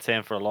 as I've been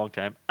saying for a long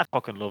time, I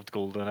fucking loved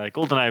GoldenEye.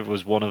 GoldenEye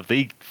was one of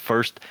the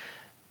first,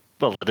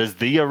 well, it is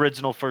the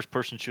original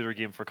first-person shooter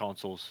game for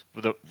consoles.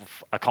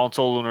 A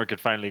console owner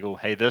could finally go,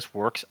 hey, this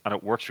works, and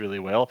it works really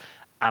well,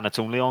 and it's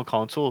only on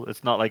console.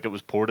 It's not like it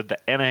was ported to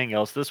anything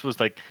else. This was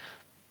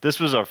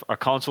our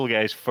console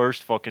guy's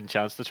first fucking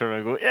chance to turn around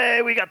and go,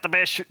 hey, we got the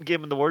best shooting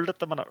game in the world at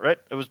the minute, right?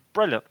 It was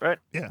brilliant, right?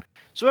 Yeah.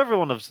 So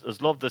everyone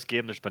has loved this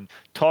game. There's been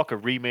talk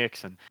of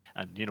remakes and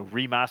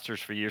remasters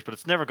for years, but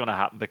it's never going to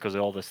happen because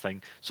of all this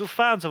thing. So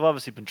fans have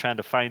obviously been trying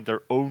to find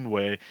their own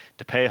way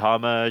to pay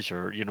homage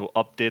or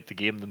update the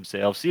game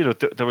themselves.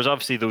 There was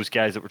obviously those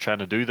guys that were trying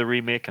to do the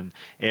remake, and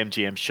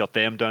MGM shut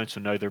them down.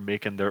 So now they're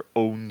making their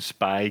own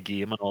spy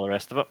game and all the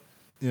rest of it.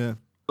 Yeah.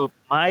 So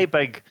my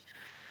big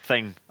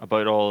thing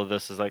about all of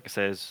this is, like I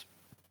says,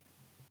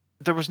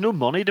 there was no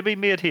money to be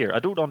made here. I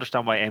don't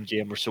understand why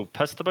MGM were so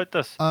pissed about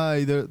this.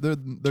 They're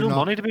no not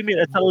money to be made.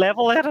 It's a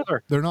level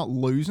editor. They're not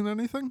losing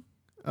anything.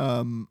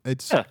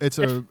 It's a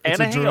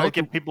anything that'll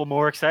get people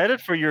more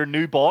excited for your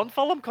new Bond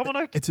film coming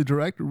out. It's a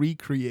direct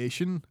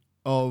recreation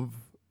of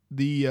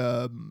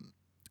the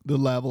the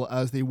level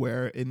as they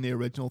were in the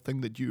original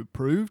thing that you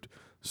approved.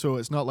 So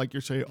it's not like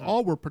you're saying,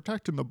 "Oh, we're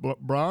protecting the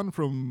brand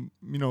from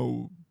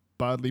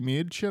badly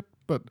made shit."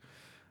 But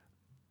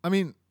I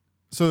mean,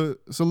 so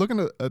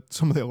looking at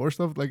some of the other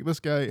stuff, like this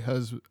guy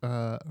has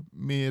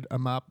made a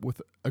map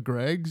with a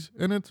Greg's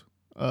in it,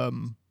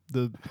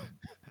 the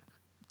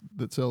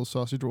that sells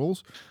sausage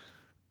rolls.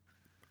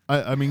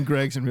 I mean,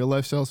 Greg's in real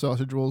life sells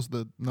sausage rolls,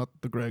 not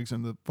the Greg's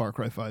in the Far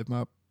Cry 5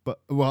 map. But,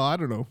 well, I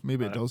don't know.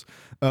 Maybe it does.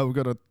 We've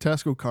got a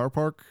Tesco car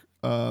park,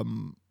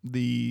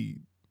 the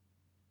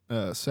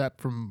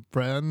set from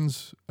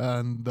Friends,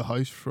 and the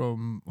house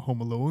from Home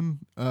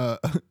Alone.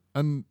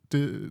 And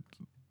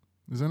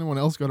has anyone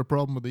else got a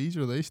problem with these?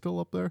 Are they still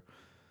up there?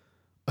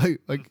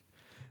 Like,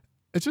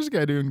 it's just a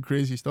guy doing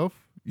crazy stuff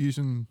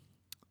using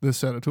this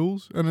set of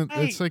tools. And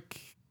it's like,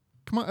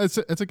 come on, it's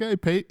a guy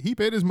he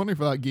paid his money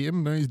for that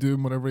game. Now he's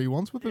doing whatever he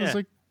wants with it. Yeah. It's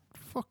like,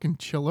 fucking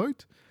chill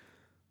out.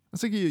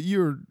 It's like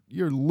you're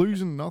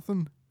losing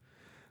nothing.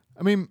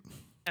 I mean,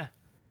 yeah.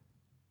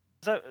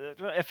 So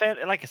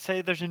like I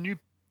say, there's a new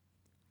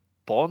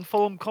Bond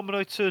film coming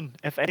out soon.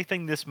 If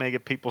anything, this may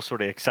get people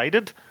sort of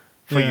excited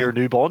for your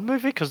new Bond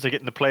movie because they're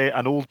getting to play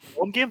an old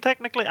Bond game.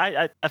 Technically,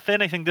 if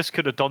anything, this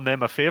could have done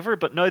them a favor.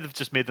 But now they've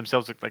just made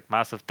themselves look like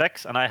massive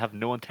dicks, and I have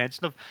no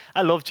intention of.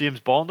 I love James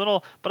Bond and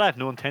all, but I have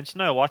no intention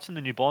now of watching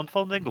the new Bond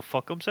film. They can go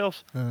fuck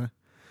themselves. I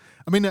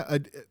mean,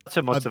 that's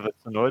how much of it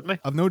annoyed me.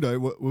 I've no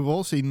doubt we've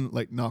all seen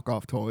like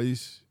knockoff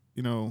toys,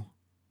 and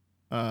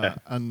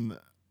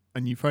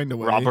you find a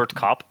way. Robert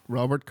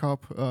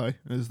Kopp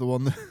is the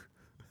one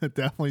that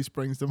definitely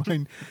springs to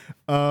mind.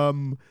 I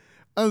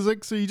was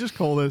like, so you just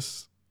call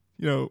this,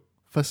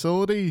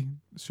 facility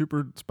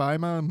Super Spy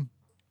Man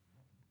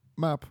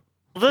map?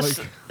 This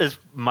is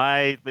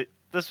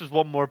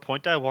one more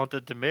point I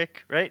wanted to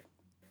make, right?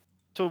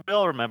 So we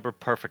all remember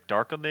Perfect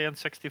Dark on the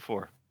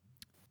N64.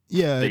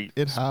 Yeah,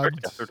 it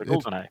had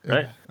Goldeneye,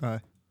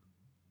 right?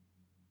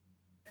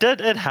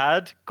 It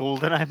had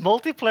Goldeneye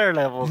multiplayer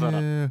levels in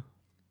it.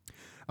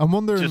 I'm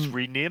wondering. Just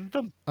renamed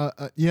them.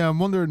 I'm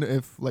wondering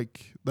if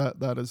like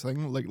that is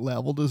thing like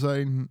level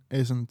design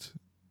isn't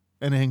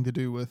anything to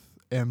do with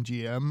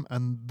MGM,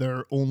 and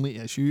their only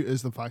issue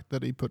is the fact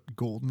that he put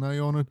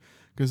Goldeneye on it,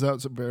 because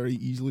that's very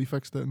easily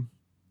fixed in.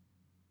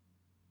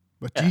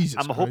 But Jesus,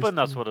 I'm hoping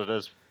that's what it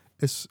is.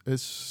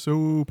 It's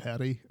so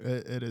petty.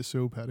 It is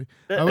so petty.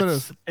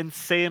 It's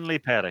insanely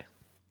petty.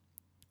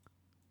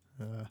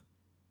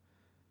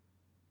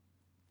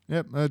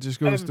 Yep, that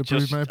just goes to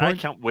prove my point. I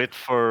can't wait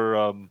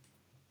for.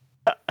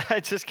 I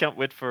just can't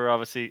wait for,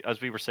 obviously, as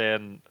we were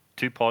saying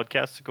 2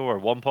 podcasts ago or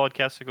 1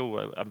 podcast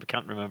ago. I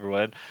can't remember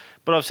when,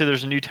 but obviously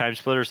there's a new Time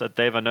Splitters that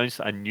they've announced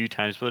a new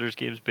Time Splitters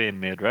game's being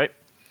made, right?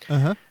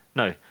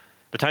 Now,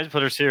 the Time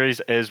Splitters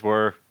series is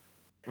where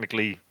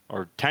technically.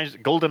 Or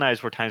Goldeneye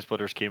is where Time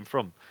Splitters came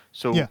from.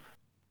 So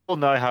we'll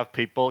now have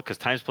people, because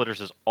Time Splitters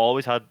has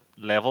always had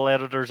level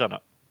editors in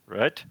it,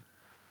 right?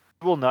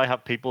 We'll now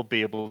have people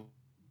be able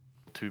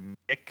to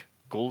make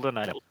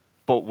Goldeneye,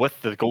 but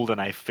with the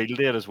Goldeneye field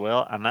date as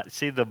well. And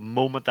the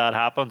moment that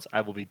happens,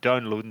 I will be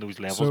downloading those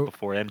levels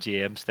before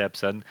MGM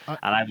steps in, and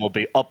I will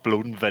be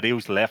uploading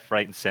videos left,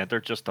 right, and center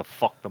just to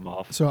fuck them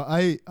off. So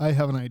I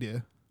have an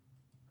idea.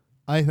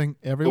 I think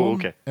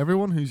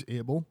everyone who's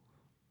able,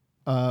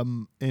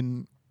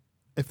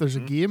 if there's a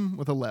game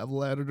with a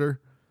level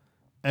editor,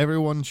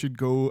 everyone should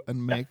go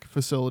and make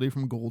Facility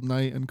from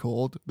Goldeneye and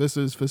call it, this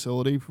is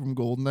Facility from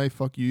Goldeneye,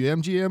 fuck you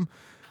MGM.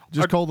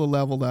 Just call the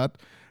level that.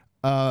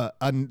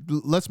 And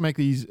let's make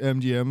these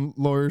MGM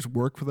lawyers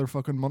work for their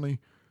fucking money.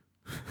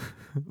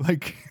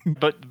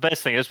 But the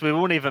best thing is we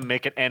won't even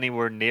make it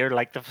anywhere near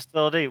like the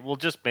Facility. We'll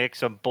just make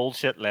some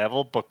bullshit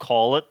level, but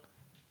call it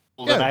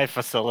Goldeneye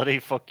Facility,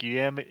 fuck you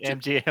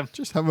MGM.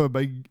 Just have a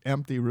big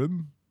empty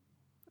room.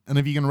 And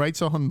if you can write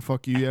something,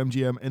 fuck you,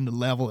 MGM, in the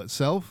level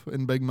itself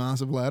in big,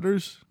 massive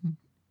letters,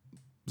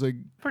 it's like...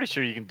 Pretty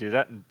sure you can do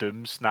that in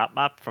Doom Snap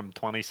Map from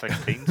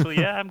 2016. So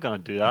yeah, I'm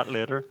going to do that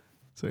later.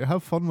 So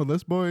have fun with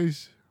this,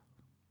 boys.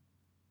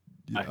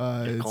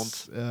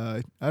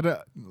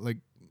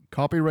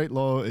 Copyright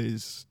law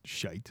is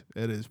shite.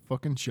 It is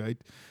fucking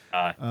shite.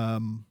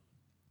 And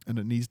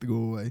it needs to go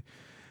away.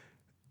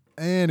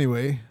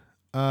 Anyway,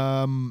 so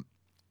on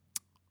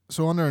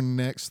our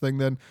next thing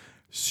then,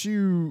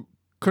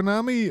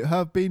 Konami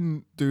have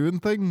been doing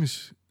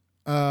things.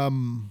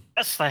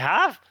 Yes, they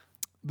have.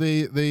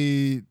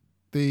 They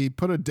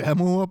put a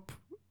demo up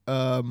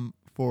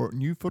for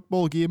new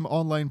football game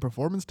online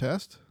performance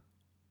test.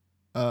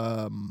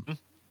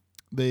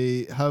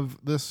 They have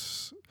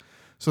this.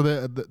 So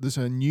there's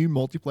a new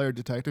multiplayer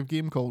detective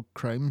game called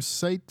Crime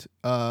Site,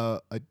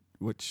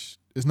 which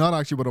is not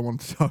actually what I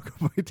want to talk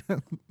about.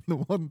 The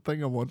one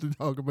thing I want to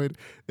talk about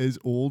is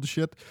old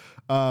shit.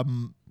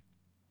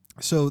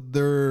 So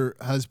there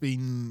has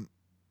been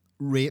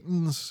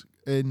ratings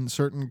in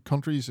certain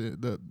countries,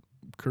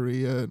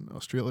 Korea and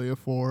Australia,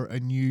 for a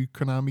new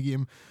Konami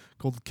game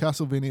called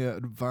Castlevania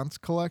Advance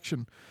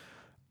Collection.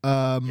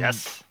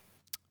 Yes.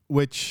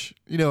 Which,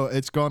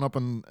 it's gone up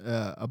in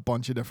a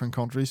bunch of different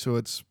countries, so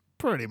it's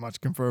pretty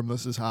much confirmed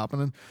this is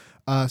happening.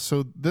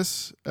 So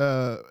this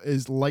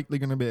is likely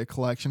going to be a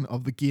collection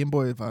of the Game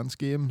Boy Advance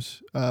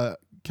games,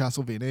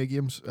 Castlevania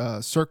games,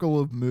 Circle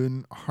of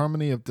Moon,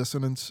 Harmony of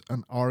Dissonance,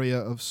 and Aria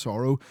of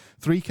Sorrow.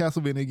 3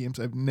 Castlevania games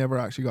I've never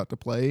actually got to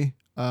play.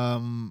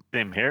 Same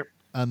here.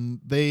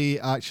 And they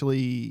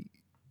actually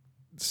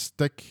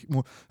stick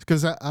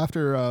because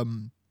after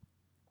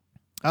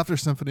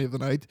Symphony of the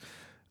Night,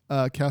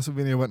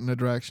 Castlevania went in a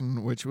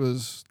direction which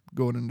was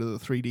going into the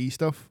 3D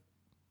stuff.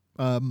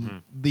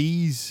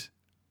 These,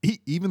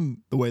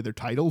 even the way they're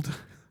titled,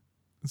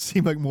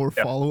 seem like more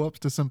follow-ups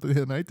to Symphony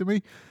of the Night to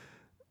me.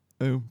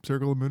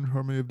 Circle of Moon,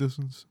 Harmony of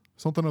Distance,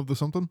 something of the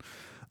something.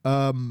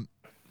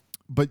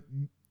 But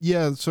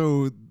yeah,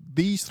 so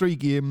these 3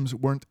 games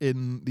weren't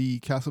in the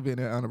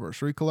Castlevania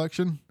Anniversary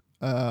Collection,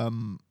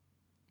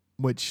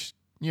 which,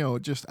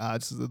 just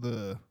adds to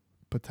the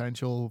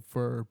potential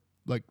for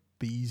like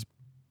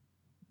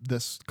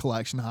this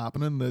collection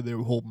happening. They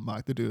were hoping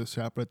back to do a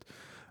separate,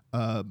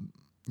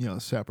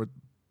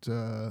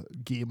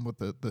 game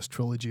with this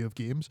trilogy of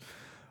games.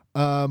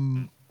 I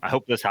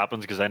hope this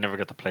happens because I never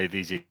got to play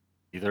these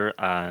either,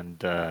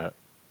 and I've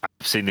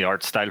seen the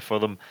art style for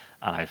them,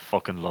 and I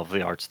fucking love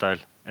the art style.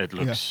 It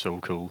looks so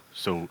cool.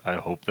 So I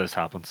hope this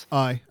happens.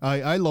 I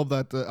love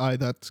that.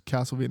 That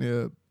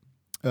Castlevania,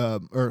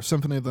 or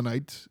Symphony of the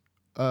Night,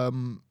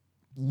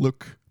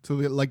 look to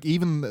the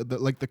even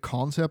the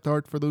concept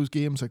art for those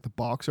games, like the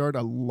box art.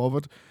 I love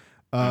it.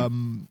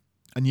 And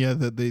yeah,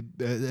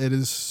 it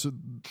is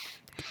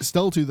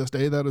still to this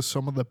day that is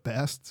some of the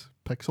best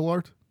pixel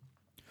art.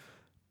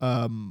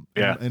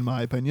 In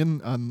my opinion,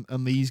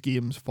 and these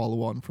games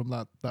follow on from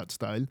that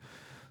style.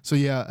 So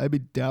yeah, I'd be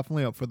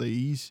definitely up for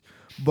these.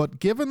 But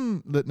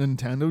given that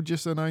Nintendo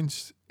just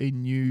announced a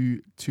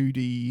new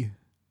 2D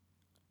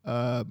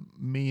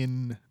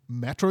main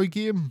Metroid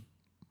game,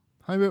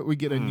 how about we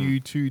get a new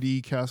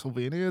 2D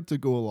Castlevania to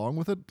go along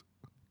with it,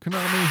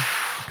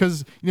 Konami?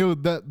 Because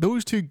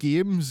those 2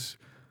 games,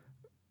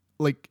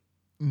 like,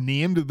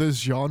 named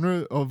this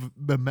genre of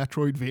the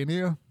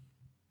Metroidvania.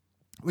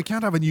 We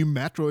can't have a new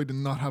Metroid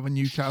and not have a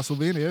new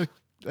Castlevania.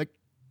 Like,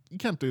 you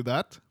can't do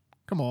that.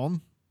 Come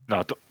on.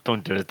 No,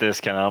 don't do it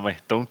this, Konami.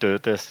 Don't do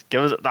it this.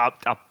 Give us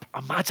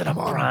imagine a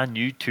brand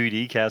new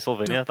 2D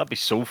Castlevania. That'd be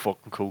so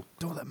fucking cool.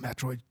 Don't let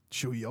Metroid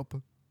show you up.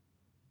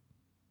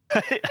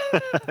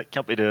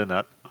 Can't be doing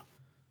that.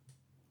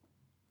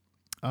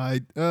 I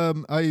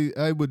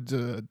would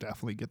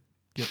definitely get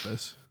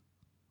this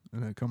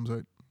when it comes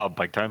out. Oh,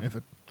 big time. It's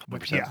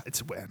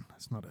when.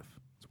 It's not if.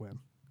 It's when.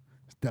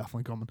 It's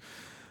definitely coming.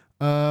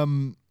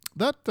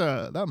 That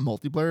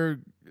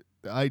multiplayer,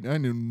 I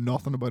knew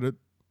nothing about it.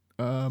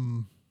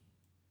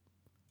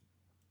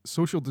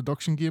 Social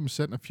deduction game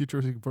set in a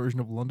futuristic version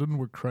of London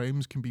where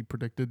crimes can be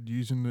predicted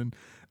using an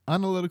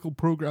analytical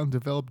program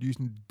developed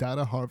using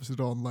data harvested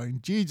online.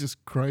 Jesus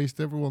Christ,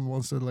 everyone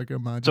wants to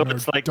imagine so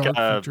it's like dark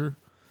future.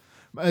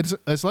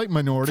 It's like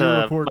Minority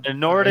Report.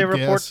 Minority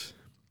Report,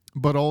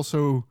 but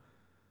also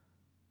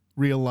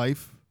real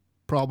life,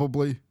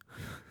 probably.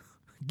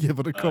 Give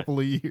it a couple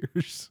of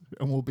years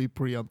and we'll be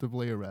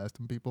preemptively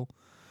arresting people.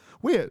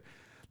 Wait,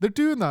 they're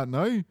doing that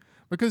now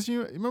because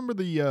you remember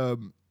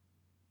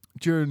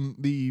during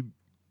the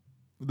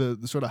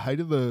sort of height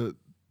of the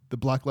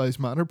Black Lives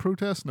Matter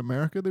protests in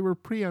America, they were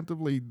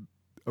preemptively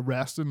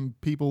arresting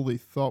people they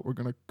thought were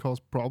going to cause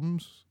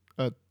problems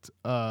at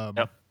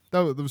there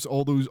was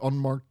all those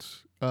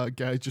unmarked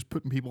guys just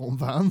putting people in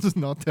vans and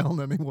not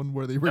telling anyone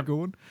where they were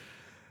going.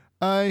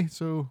 Oh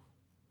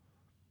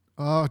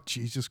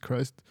Jesus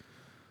Christ.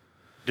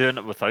 Doing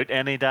it without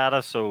any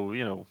data, so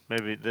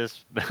maybe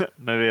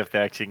if they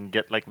actually can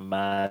get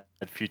mad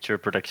future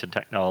prediction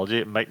technology,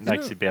 it mightn't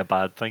actually be a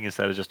bad thing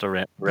instead of just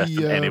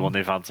arresting anyone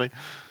they fancy.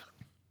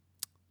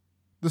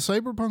 The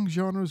cyberpunk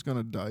genre is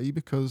gonna die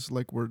because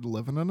we're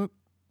living in it,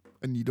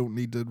 and you don't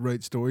need to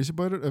write stories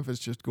about it if it's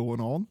just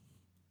going on.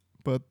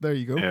 But there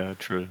you go. Yeah,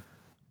 true.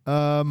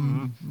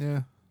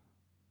 Yeah.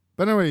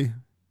 But anyway,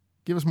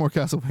 give us more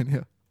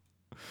Castlevania.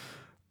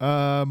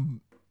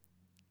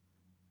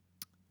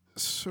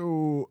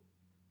 So,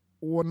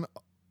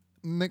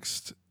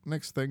 next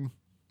thing.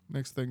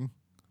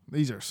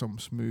 These are some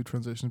smooth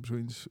transitions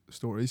between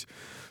stories.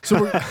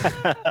 So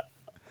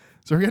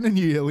we're getting a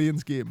new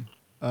Aliens game.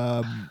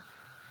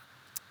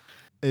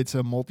 It's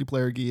a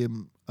multiplayer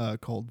game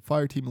called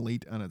Fireteam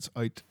Elite, and it's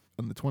out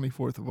on the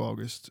 24th of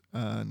August.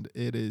 And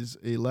it is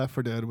a Left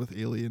 4 Dead with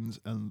aliens,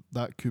 and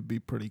that could be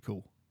pretty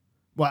cool.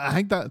 Well, I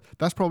think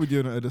that's probably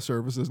doing it a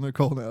disservice, isn't it?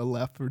 Calling it a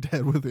Left 4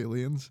 Dead with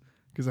aliens.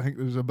 Because I think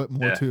there's a bit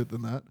more to it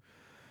than that.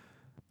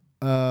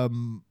 There's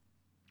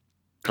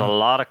a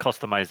lot of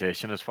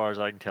customization, as far as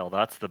I can tell.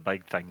 That's the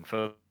big thing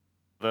for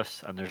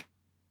this, and there's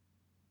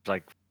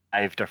 5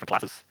 different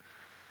classes.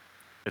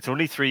 It's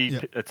only 3.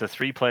 Yeah. It's a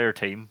 3-player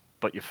team,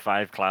 but you have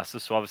 5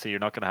 classes. So obviously, you're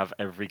not going to have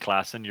every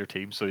class in your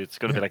team. So it's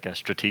going to be a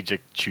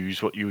strategic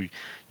choose what you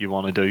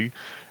want to do.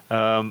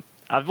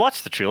 I've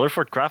watched the trailer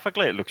for it.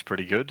 Graphically, it looks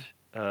pretty good.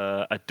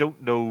 I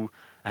don't know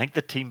I think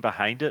the team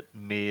behind it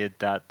made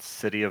that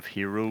City of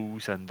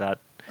Heroes and that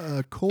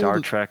Star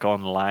Cold. Trek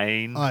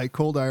Online.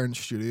 Cold Iron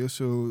Studio.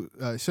 So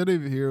City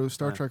of Heroes,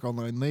 Star Trek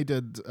Online. They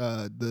did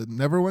the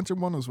Neverwinter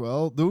one as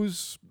well.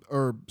 Those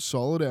are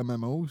solid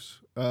MMOs.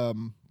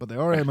 But they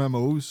are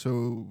MMOs,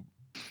 so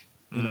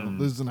you know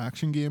this is an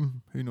action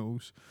game. Who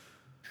knows?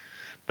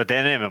 But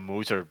then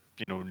MMOs are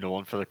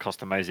known for the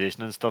customization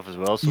and stuff as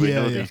well. So we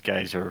know these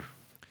guys are.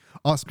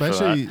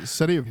 Especially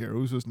City of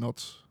Heroes was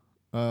nuts.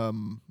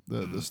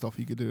 The stuff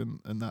you could do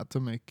in that to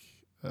make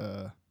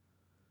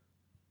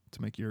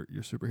your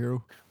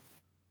superhero.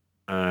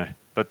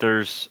 But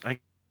there's, I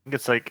think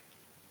it's like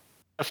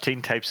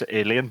 15 types of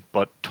alien,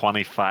 but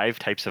 25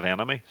 types of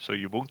enemy. So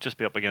you won't just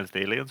be up against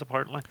aliens,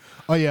 apparently.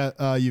 Oh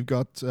yeah, you've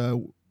got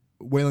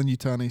Weyland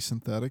Yutani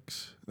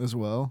synthetics as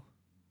well.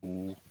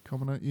 Ooh.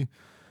 Coming at you.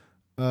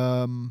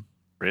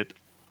 Great.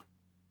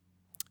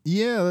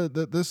 Yeah,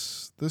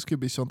 this could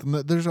be something.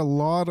 There's a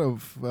lot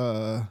of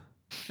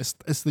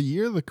it's the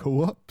year of the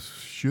co-op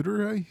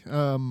shooter,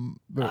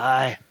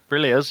 Aye,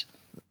 really is.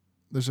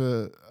 There's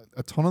a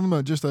ton of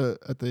them. Just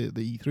at the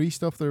E3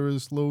 stuff, there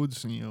was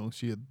loads. You know,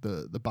 she had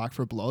the Back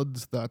for Blood.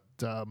 That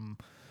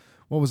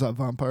what was that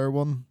vampire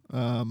one?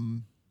 Oh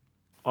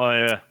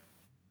yeah.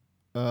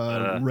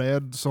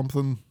 Red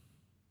something.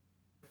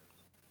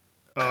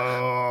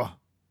 It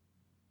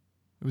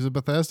was a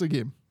Bethesda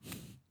game.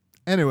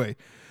 Anyway.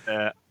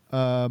 Yeah.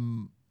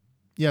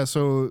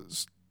 So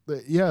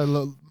yeah,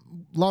 a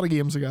lot of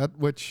games I got,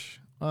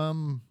 which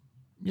I'm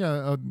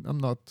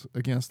not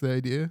against the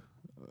idea.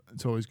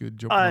 It's always good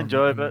jumping. I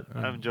enjoy a bit.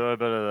 I enjoy a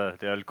bit of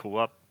the old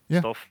co-op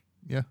stuff.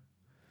 Yeah.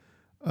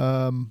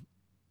 But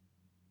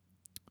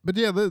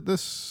yeah,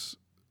 this.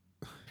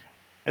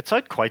 It's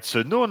out quite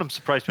soon though, and I'm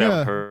surprised we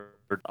haven't heard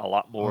a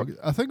lot more.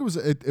 I think it was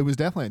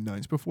definitely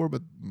announced before,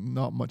 but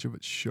not much of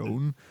it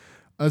shown.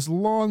 As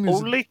long as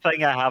only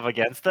thing I have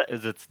against it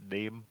is its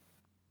name.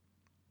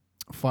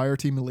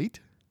 Fireteam Elite.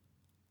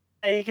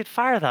 You could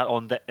fire that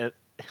on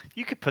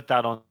you could put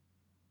that on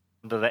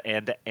the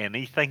end of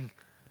anything.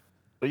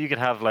 But you could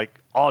have like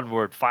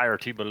Onward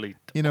Fireteam Elite.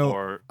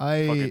 Or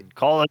fucking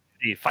Call it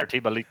the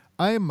Fireteam Elite.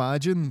 I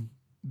imagine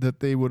that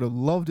they would have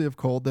loved to have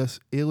called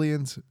this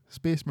Aliens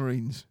Space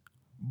Marines,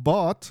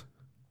 but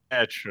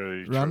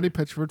true. Randy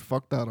Pitchford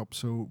fucked that up,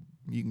 so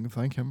you can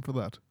thank him for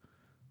that.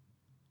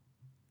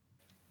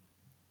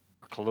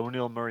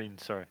 Colonial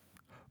Marines, sorry.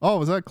 Oh,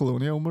 was that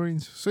Colonial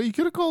Marines? So you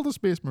could have called the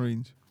Space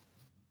Marines.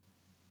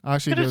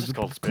 Actually,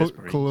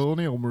 the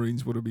Colonial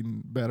Marines would have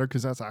been better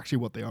because that's actually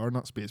what they are,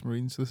 not Space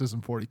Marines. This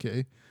isn't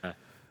 40k.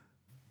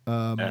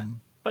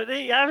 But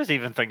I was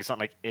even thinking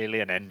something like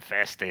Alien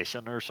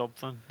Infestation or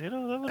something. That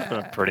would have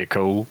been pretty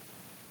cool.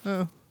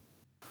 Fire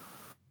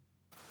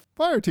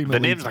Team. The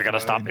name's not going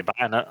to stop me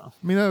buying it. I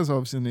mean, that is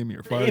obviously the name of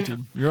your fire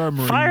team. You're a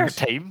Marines. Fire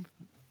Team?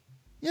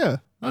 Yeah,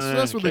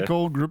 that's what they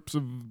call groups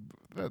of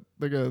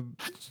like a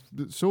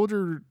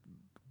soldier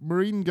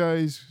Marine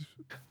guys.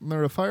 And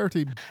they're a fire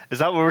team. Is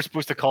that what we're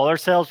supposed to call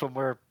ourselves when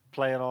we're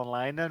playing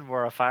online then?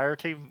 We're a fire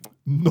team?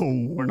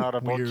 No, we're not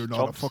a bunch we're of not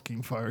chumps. A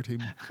fucking fire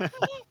team.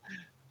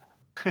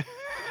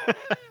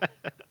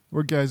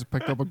 We're guys who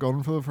picked up a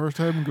gun for the first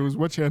time and goes,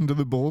 which end do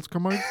the bullets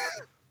come out?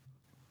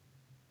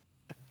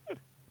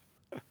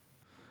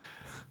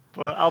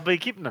 But I'll be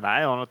keeping an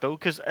eye on it though,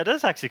 because it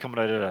is actually coming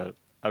out at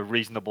a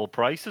reasonable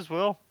price as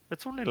well.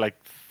 It's only like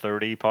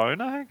 £30,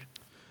 I think.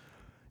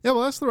 Yeah,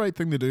 well, that's the right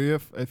thing to do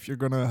if you're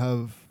gonna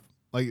have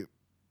like.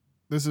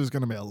 This is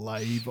going to be a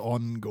live,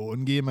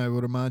 ongoing game, I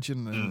would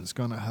imagine, and it's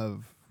going to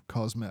have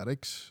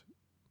cosmetics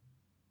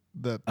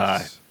that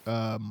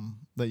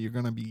you're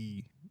going to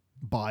be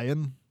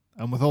buying,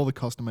 and with all the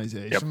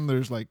customization,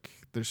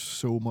 there's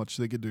so much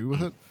they could do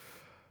with it.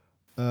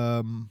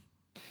 But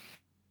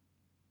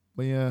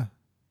yeah,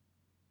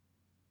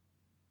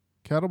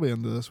 Cat will be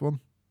into this one.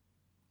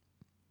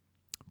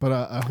 But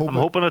I'm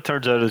hoping it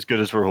turns out as good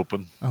as we're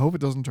hoping. I hope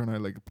it doesn't turn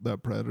out like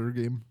that Predator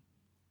game.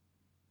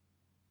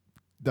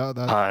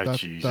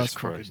 That's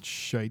fucking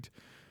shite.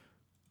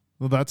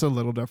 Well, that's a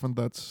little different.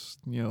 That's,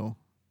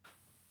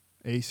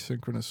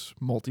 asynchronous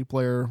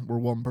multiplayer where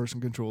one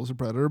person controls a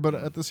predator. But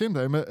at the same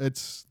time,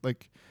 it's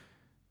like,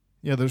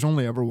 yeah, there's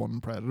only ever one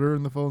predator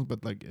in the phones.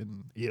 But like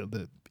in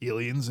the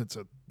aliens, it's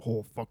a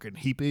whole fucking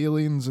heap of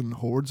aliens and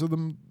hordes of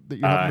them that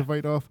you're having to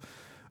fight off.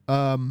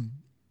 I'm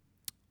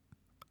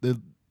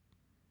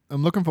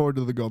looking forward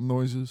to the gun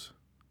noises.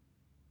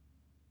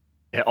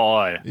 Yeah,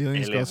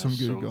 Alien's got some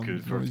good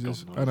gun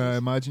noises. And I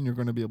imagine you're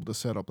going to be able to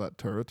set up that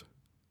turret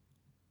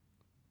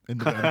in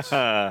the vents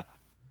and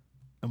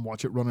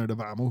watch it run out of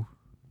ammo.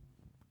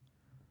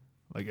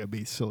 Like, it'd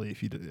be silly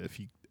if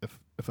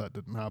that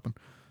didn't happen.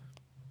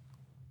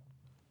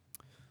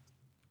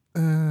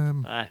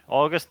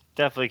 August,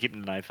 definitely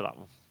keeping an eye for that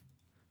one.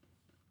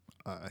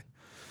 Aye.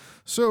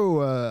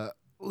 So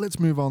let's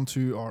move on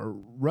to our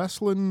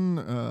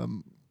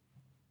wrestling,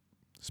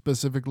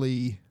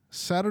 specifically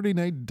Saturday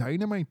Night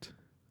Dynamite.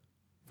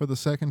 For the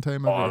second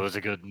time ever. Oh, it was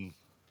a good one.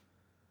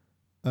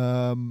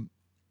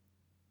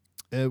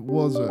 It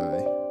was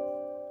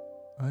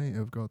I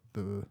have got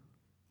the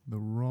the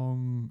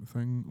wrong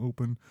thing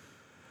open,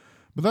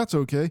 but that's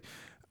okay.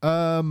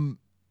 Yeah,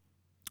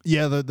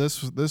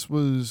 this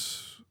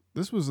was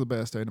the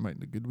best Dynamite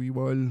in a good wee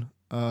while.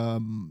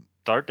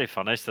 Start to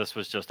finish, this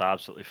was just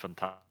absolutely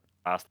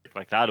fantastic.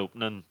 Like that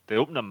the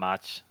opening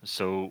match.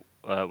 So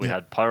we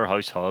had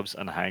Powerhouse Hobbs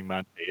and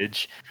Hangman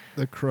Page.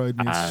 The crowd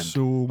made and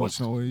so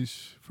much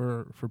noise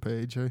for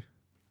Page, eh?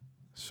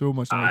 So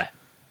much noise.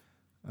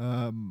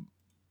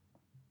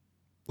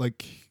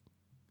 Like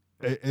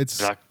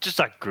it's just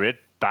a great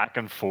back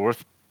and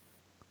forth,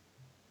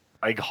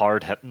 big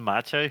hard hitting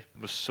match. Eh? It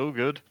was so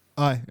good.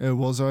 Aye, it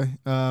was.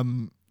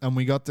 And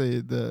we got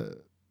the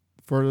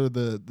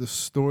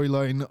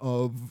storyline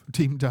of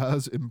Team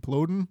Taz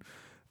imploding.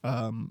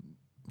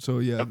 So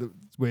yeah,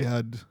 we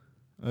had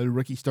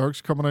Ricky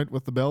Starks coming out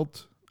with the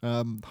belt.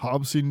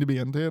 Hobbs seemed to be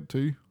into it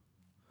too.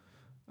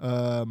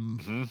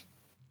 And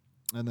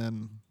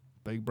then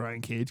big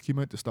Brian Cage came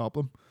out to stop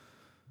him.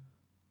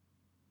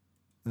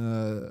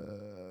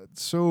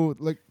 So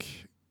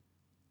like,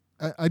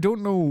 I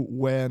don't know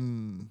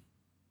when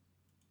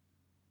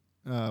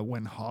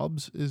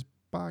Hobbs is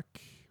back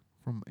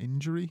from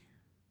injury.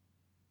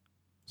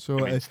 So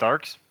you mean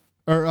Starks?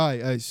 Or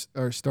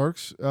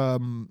Starks.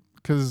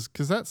 Because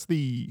that's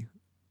the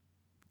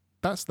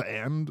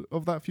end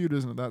of that feud,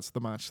 isn't it? That's the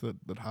match that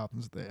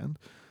happens at the end.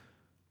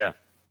 Yeah.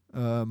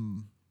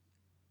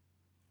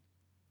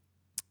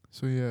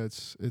 So yeah,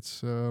 it's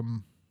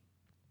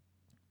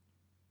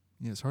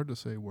hard to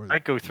say where I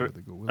go through.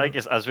 they go with I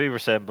guess as we were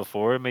saying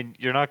before, I mean,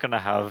 you're not going to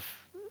have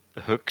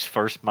Hook's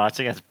first match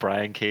against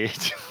Brian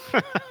Cage.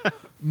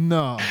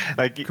 No,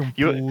 like you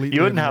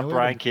wouldn't have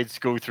Brian Cage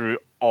go through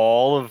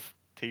all of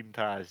Team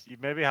Taz. You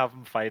maybe have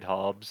him fight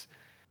Hobbs.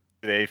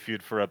 They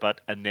feud for a bit,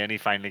 and then he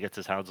finally gets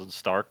his hands on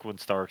Stark when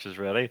Starks is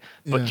ready.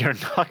 But you're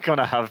not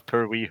gonna have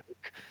poor wee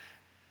Hook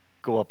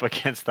go up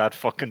against that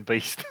fucking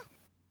beast.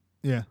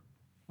 Yeah,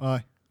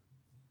 aye.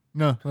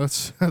 No,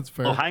 that's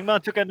fair. Well,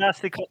 Hangman took a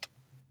nasty cut.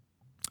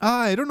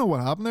 I don't know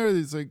what happened there.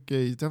 He's like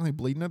he's definitely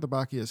bleeding at the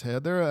back of his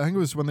head there. I think it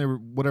was when they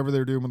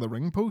were doing with the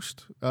ring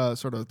post,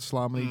 sort of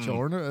slamming each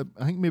other.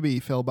 I think maybe he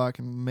fell back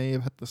and may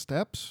have hit the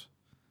steps,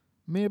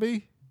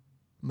 maybe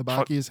in the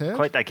back of his head.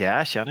 Quite a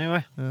gash,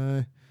 anyway.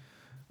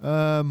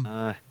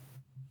 Hangman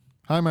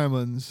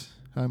wins.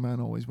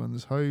 Hangman always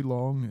wins. How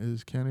long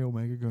is Kenny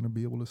Omega going to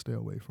be able to stay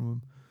away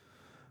from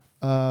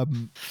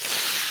him?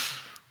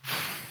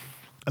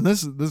 And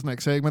this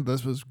next segment,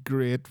 this was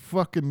great.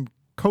 Fucking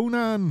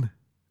Conan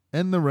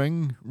in the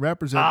ring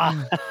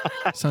representing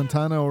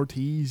Santana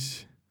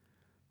Ortiz,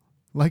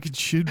 like it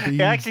should be.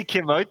 He actually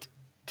came out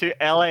to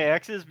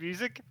LAX's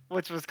music,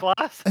 which was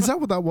class. Is that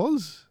what that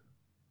was?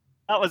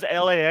 That was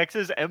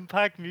LAX's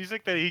Impact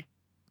music that he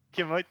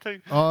came out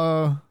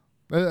to.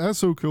 That's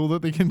so cool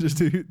that they can just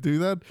do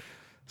that.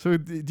 So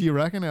do you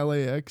reckon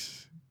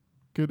LAX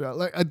could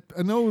like I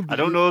know I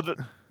don't know that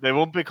they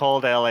won't be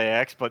called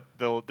LAX, but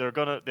they're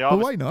gonna. They but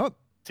why not?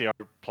 Are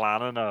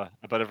planning a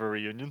bit of a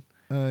reunion.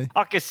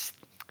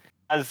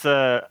 As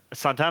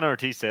Santana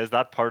Ortiz says,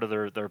 that part of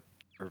their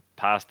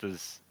past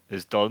is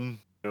done.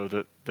 You know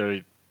that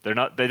they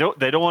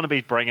don't want to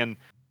be bringing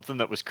something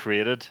that was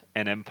created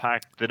in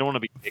Impact. They don't want to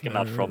be taking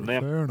that from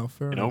them. Fair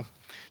enough. Know?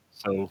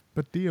 So,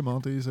 but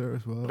Diamante's there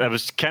as well. It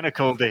was kind of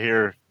cool to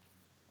hear.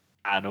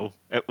 I know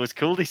it was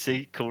cool to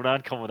see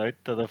Conan coming out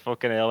to the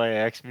fucking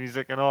LAX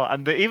music and all,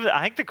 and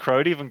I think the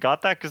crowd even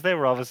got that because they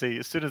were obviously,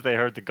 as soon as they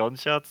heard the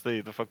gunshots,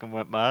 they fucking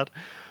went mad.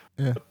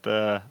 Yeah.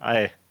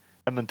 But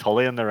him and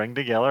Tully in the ring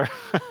together.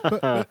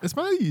 but it's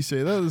funny you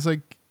say that. It's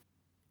like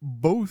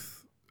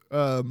both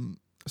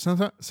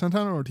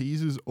Santana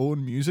Ortiz's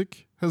own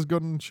music has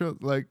gotten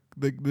shut. Like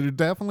they're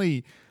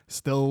definitely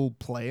still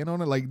playing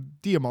on it. Like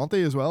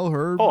Diamante as well.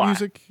 Her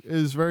music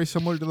is very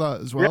similar to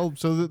that as well. Yeah.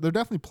 So they're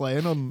definitely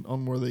playing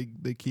on where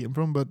they came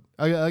from. But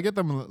I get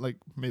them like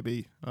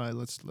maybe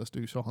let's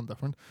do something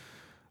different.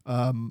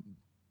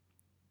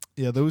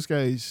 Yeah, those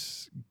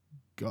guys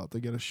got to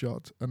get a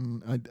shot,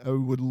 and I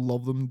would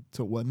love them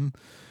to win.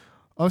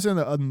 I was saying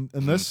that, and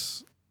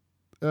this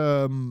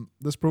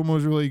promo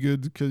is really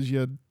good because you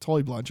had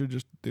Tully Blanchard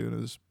just doing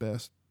his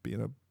best,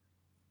 being a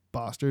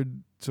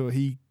bastard. So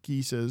he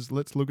says,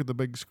 "Let's look at the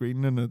big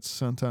screen," and it's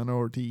Santana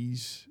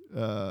Ortiz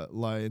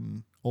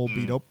lying all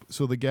beat up.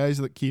 So the guys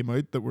that came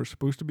out that were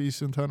supposed to be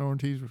Santana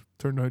Ortiz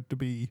turned out to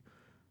be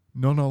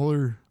none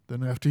other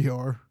than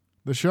FTR,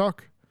 The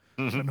Shock.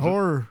 And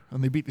horror,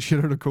 and they beat the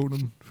shit out of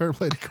Conan. Fair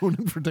play to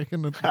Conan for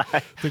taking a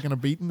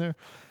beating there.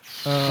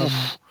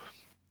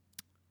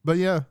 But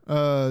yeah,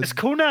 is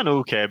Conan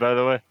okay? By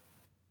the way,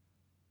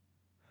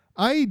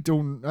 I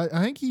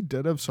think he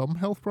did have some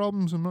health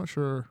problems. I'm not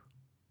sure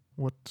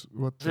what.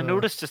 I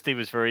noticed just he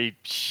was very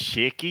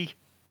shaky.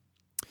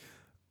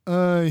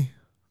 I'm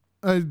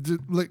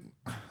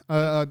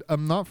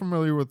not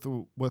familiar with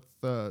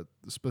the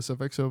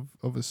specifics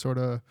of his sort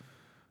of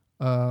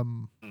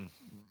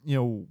you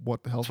know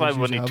what the health. That's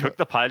why when he took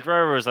the pile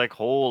driver, I was like,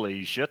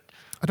 "Holy shit!"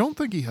 I don't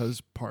think he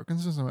has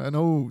Parkinson's. I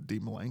know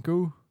Dean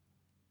Malenko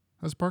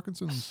has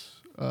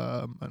Parkinson's,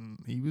 and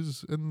he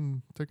was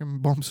in taking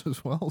bumps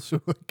as well. So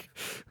like,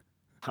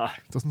 Aye.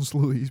 Doesn't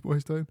slow these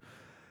boys down.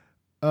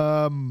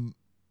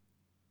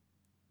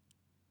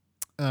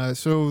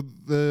 So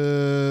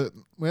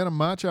we had a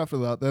match after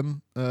that.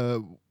 Then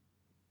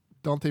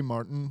Dante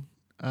Martin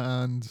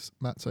and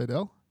Matt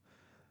Seidel,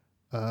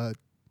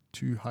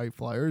 two high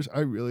flyers.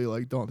 I really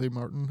like Dante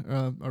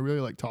Martin. I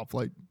really like Top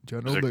Flight in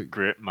general. It was a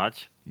great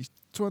match. He's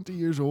 20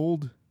 years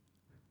old.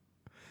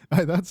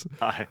 That's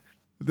Aye.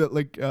 that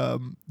like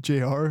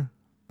JR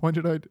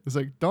pointed out. It's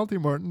like Dante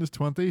Martin is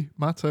 20,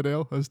 Matt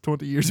Seidel has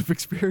 20 years of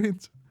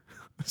experience.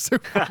 So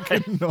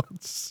fucking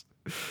nuts.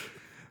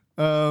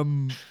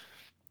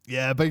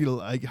 Yeah, big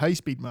like high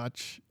speed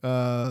match.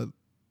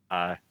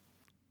 Aye.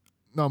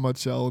 Not much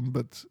selling,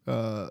 but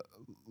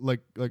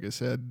like I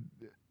said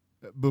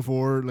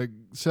before, like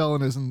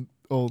selling isn't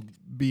all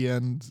be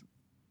end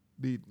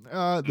the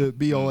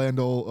be all end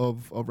all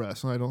of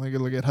wrestling. I don't think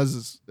it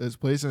has its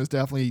place, and it's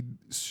definitely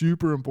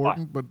super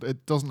important, but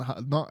it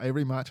doesn't. Not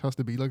every match has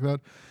to be like that.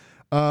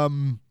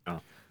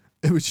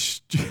 It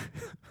was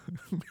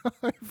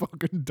I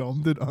fucking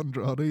dumb did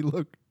Andrade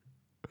look,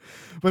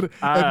 but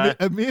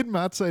it made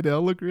Matt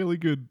Seidel look really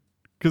good.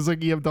 Because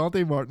like you have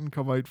Dante Martin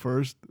come out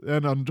first,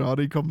 and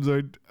Andrade comes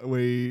out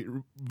way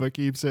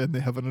Vicky saying they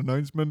have an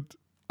announcement,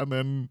 and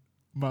then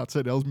Matt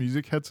Seidel's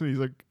music hits, and he's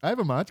like, "I have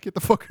a match, get the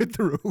fuck out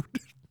the road,"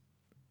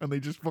 and they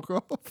just fuck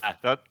off.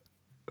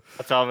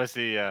 That's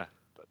obviously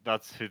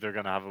that's who they're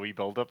gonna have a wee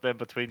build up then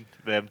between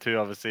them two.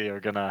 Obviously,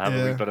 are gonna have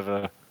a wee bit of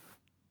a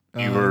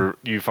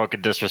you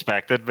fucking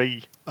disrespected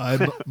me.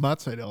 Matt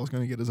Seidel's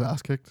gonna get his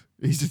ass kicked.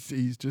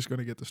 He's just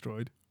gonna get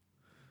destroyed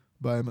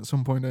by him at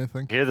some point, I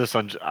think. Hear this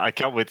I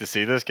can't wait to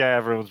see this guy.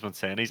 Everyone's been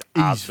saying he's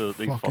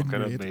absolutely fucking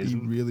amazing. He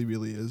really,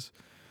 really is.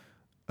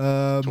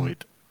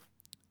 Sweet.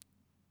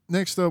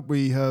 Next up,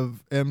 we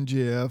have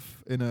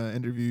MJF in an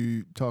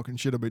interview talking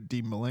shit about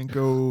Dean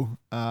Malenko,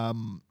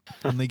 and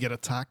they get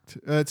attacked.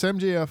 It's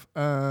MJF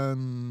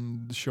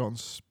and Sean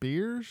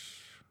Spears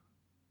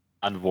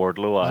and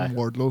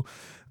Wardlow.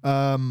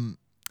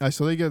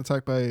 So they get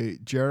attacked by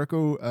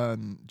Jericho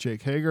and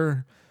Jake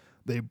Hager.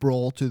 They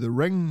brawl to the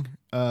ring.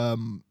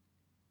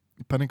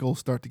 Pinnacle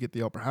start to get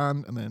the upper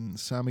hand, and then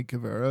Sammy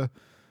Guevara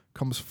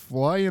comes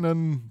flying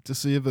in to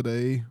save the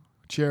day,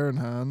 chair in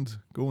hand,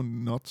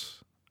 going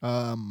nuts.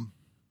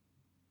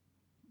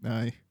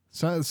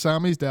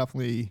 Sammy's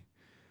definitely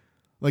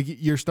like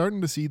you're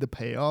starting to see the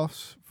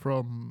payoffs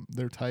from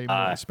their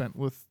time spent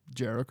with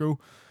Jericho.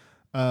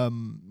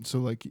 So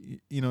like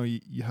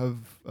you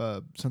have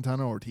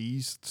Santana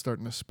Ortiz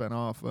starting to spin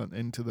off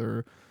into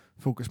their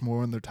focus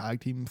more on their tag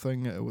team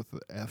thing with the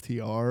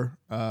FTR,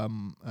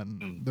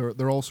 and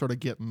they're all sort of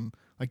getting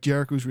like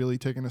Jericho's really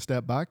taking a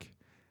step back,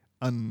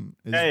 and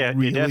is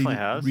he definitely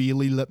has.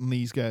 Really letting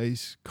these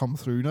guys come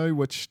through now.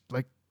 Which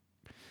like,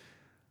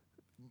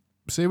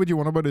 say what you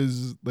want about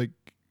his like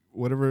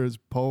whatever his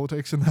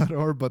politics and that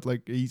are, but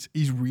like he's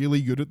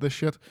really good at this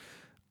shit.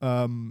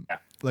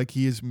 Like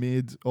he has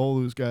made all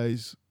those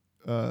guys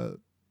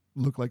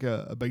look like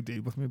a big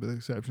deal with me, with the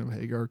exception of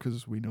Hagar,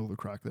 because we know the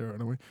crack there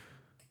anyway.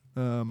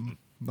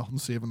 Nothing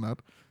saving that.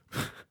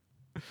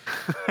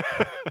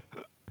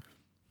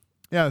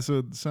 Yeah,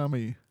 so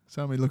Sammy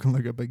looking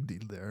like a big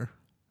deal there.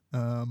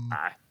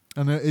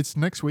 And it's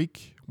next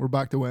week. We're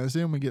back to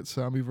Wednesday, and we get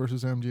Sammy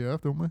versus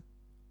MJF, don't we?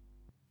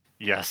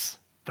 Yes,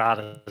 that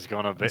is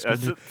gonna be.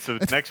 So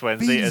next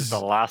Wednesday is the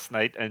last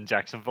night in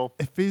Jacksonville.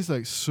 It feels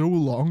like so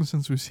long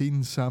since we've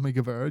seen Sammy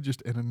Guevara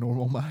just in a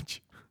normal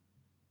match.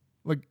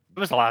 Like,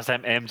 when was the last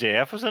time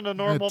MJF was in a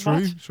normal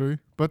match? True.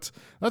 But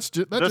that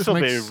just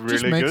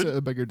really makes good. it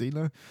a bigger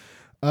deal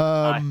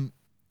now.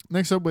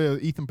 Next up, we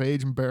have Ethan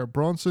Page and Bear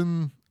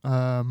Bronson.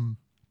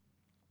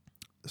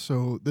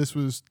 So this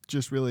was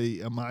just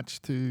really a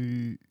match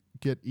to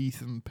get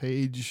Ethan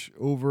Page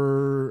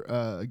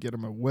over, get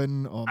him a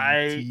win on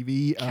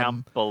TV. I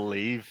can't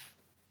believe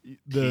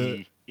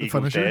the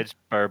finisher. Edge,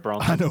 Bear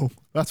Bronson. I know.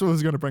 That's what I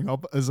was going to bring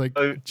up. Is like,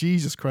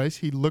 Jesus Christ,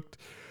 he looked...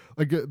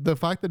 Like the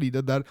fact that he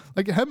did that,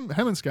 like him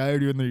and Sky are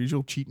doing their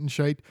usual cheating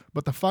shite,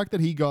 but the fact that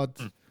he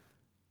got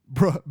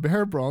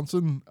Bear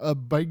Bronson, a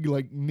big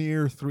like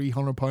near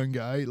 300-pound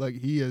guy, like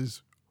he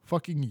is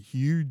fucking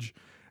huge.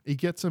 He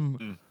gets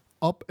him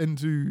up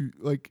into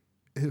like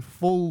his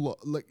full,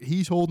 like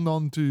he's holding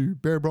on to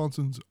Bear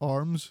Bronson's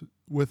arms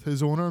with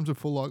his own arms at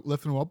full lock,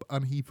 lifting him up,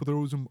 and he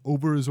throws him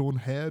over his own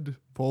head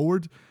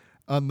forward.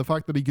 And the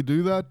fact that he could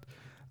do that,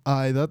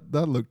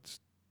 that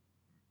looked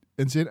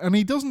insane. And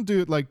he doesn't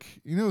do it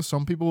like,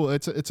 some people,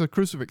 it's a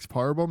crucifix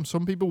powerbomb.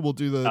 Some people will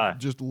do the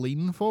just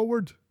lean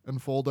forward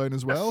and fall down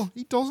as well.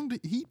 He doesn't.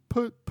 He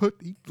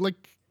he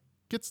like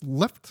gets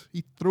lift.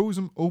 He throws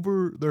them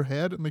over their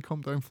head and they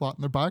come down flat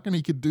on their back. And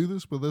he could do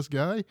this with this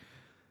guy.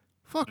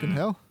 Fucking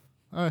hell.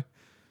 And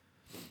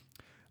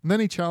then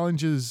he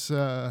challenges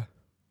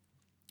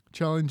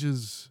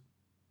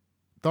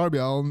Darby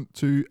Allin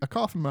to a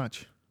coffin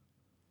match.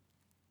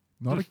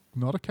 Not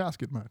a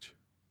casket match.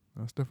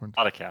 That's different.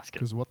 Not a casket.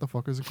 Because what the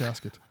fuck is a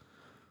casket?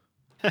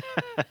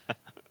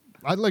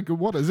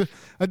 What is it?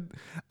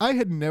 I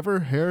had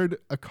never heard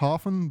a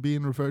coffin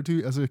being referred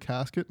to as a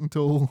casket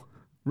until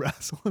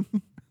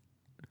wrestling.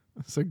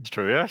 It's like It's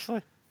true,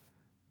 actually.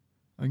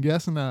 I'm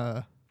guessing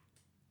WWE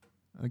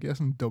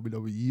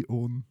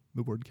own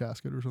the word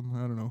casket or something.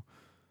 I don't know.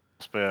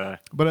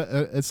 But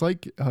it's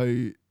like how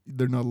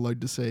they're not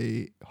allowed to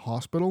say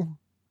hospital.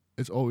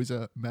 It's always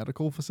a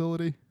medical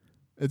facility.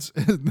 It's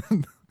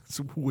it's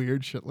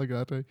weird shit like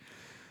that. Eh?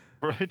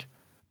 Right.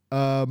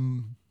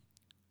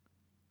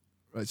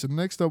 Right. So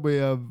next up we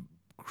have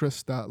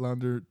Chris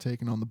Statlander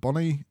taking on the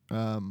Bunny.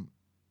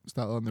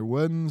 Statlander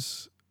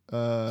wins.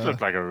 This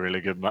looked like a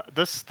really good match.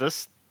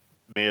 This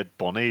made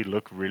Bunny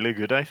look really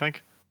good, I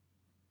think.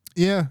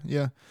 Yeah.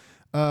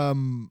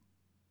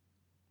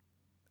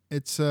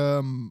 It's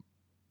it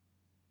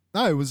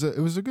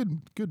was a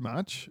good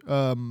match.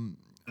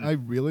 I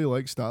really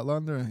like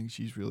Statlander. I think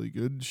she's really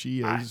good.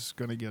 She is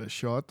gonna get a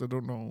shot. I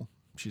don't know.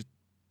 She's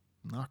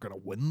not gonna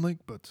win, like,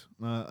 but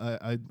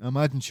I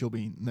imagine she'll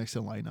be next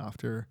in line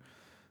after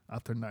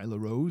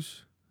Nyla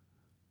Rose.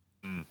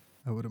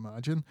 I would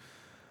imagine.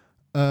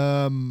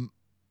 So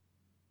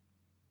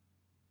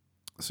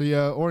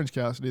yeah, Orange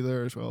Cassidy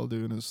there as well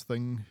doing his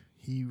thing.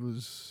 He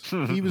was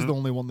the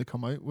only one to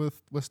come out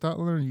with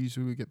Statlander.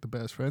 Usually we get the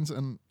best friends,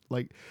 and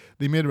like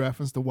they made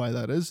reference to why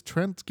that is.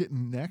 Trent's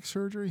getting neck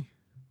surgery,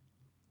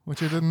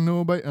 which I didn't know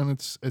about, and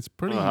it's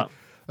pretty.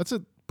 That's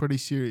a pretty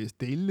serious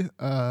deal.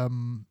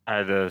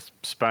 The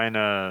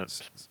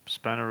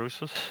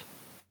spinarosis.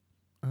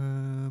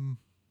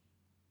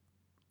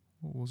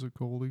 What was it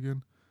called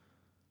again?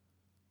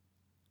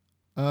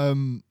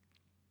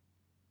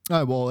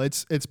 Well,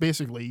 it's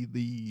basically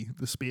the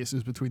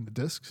spaces between the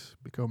discs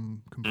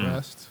become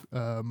compressed.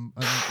 And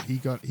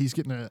he's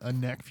getting a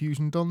neck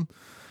fusion done.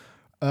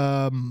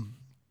 I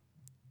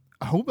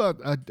hope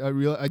that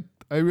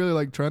I really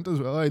like Trent as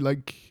well. I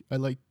like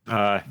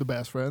the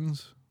Best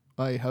Friends.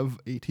 I have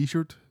a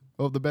T-shirt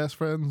of the Best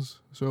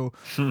Friends. So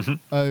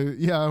I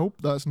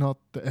hope that's not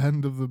the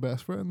end of the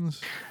Best Friends.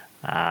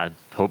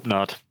 Hope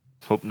not.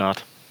 Hope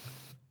not.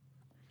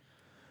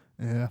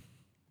 Yeah.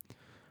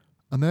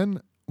 And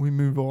then we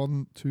move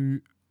on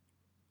to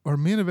our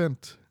main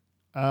event,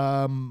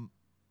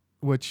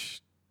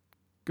 which,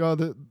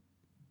 God,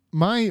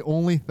 my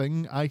only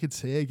thing I could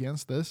say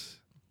against this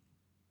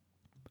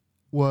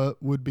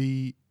would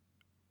be,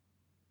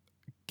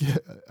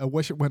 I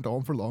wish it went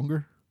on for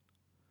longer.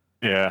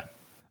 Yeah.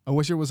 I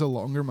wish it was a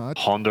longer match.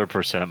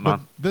 100%, man. But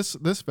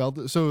this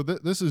felt so.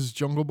 This is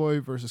Jungle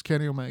Boy versus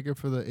Kenny Omega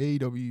for the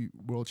AEW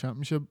World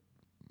Championship.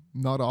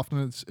 Not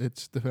often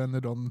it's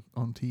defended on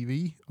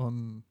TV,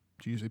 on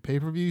usually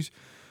pay-per-views.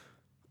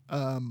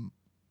 Yeah,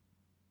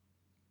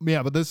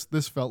 but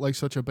this felt like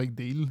such a big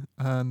deal,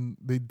 and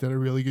they did a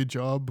really good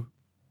job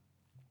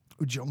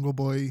with Jungle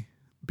Boy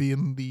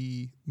being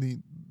the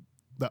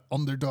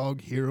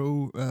underdog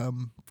hero.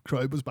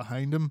 Crowd was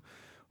behind him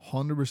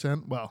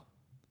 100%. Well,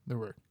 there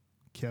were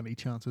Kenny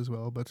chants as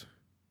well, but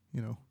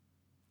you know,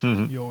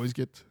 you always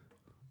get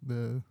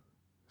the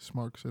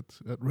smarks at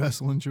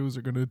wrestling shows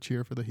are going to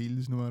cheer for the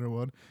heels no matter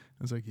what.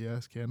 It's like,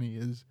 yes, Kenny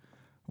is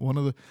one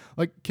of the,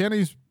 like,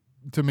 Kenny's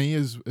to me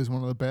is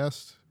one of the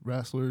best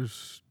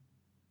wrestlers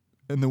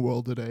in the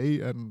world today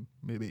and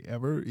maybe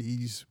ever.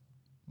 He's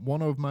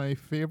one of my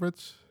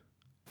favorites.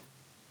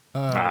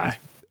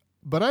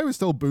 But I would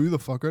still boo the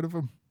fuck out of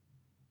him.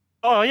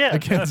 Oh yeah,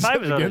 against if I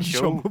was on a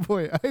show, Jungle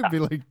Boy, I'd be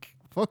like,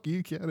 "Fuck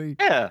you, Kenny."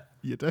 Yeah,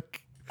 you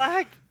dick. I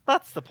think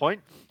that's the point.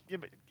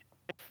 If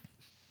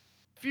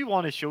you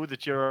want to show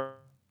that you're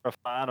a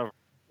fan of,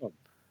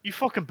 you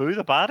fucking boo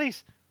the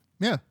baddies.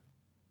 Yeah.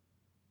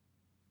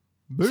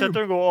 Boo. Sit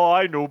there and go, "Oh,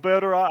 I know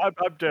better. I'm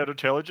dead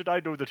intelligent. I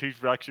know that he's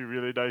actually a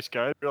really nice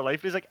guy in real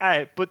life." He's like,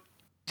 but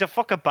he's a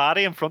fucking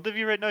baddie in front of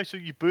you right now, so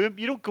you boo him.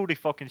 You don't go to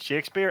fucking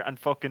Shakespeare and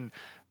fucking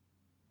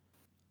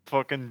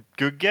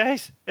good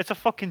guys. It's a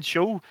fucking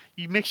show.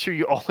 You make sure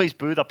you always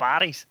boo the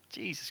baddies.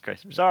 Jesus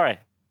Christ. I'm sorry.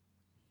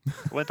 I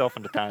went off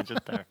on a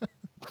tangent there.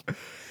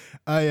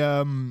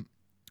 I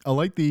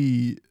like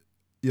they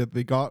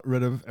got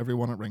rid of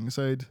everyone at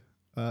ringside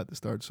at the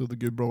start. So the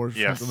Good Brothers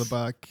were sent to the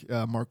back,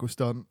 Marco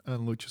Stunt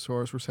and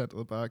Luchasaurus were sent to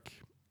the back,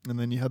 and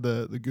then you had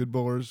the Good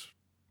Brothers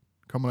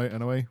coming out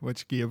anyway,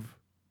 which gave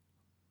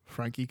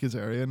Frankie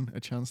Kazarian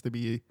a chance to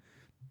do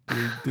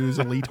his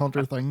Elite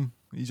Hunter thing.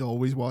 He's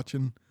always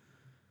watching.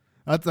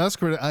 That's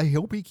great. I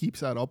hope he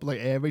keeps that up. Like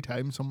every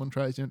time someone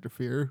tries to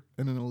interfere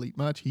in an Elite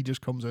match, he just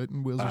comes out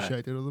and wheels a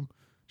shite out of them.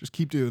 Just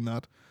keep doing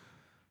that.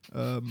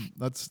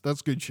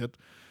 That's good shit.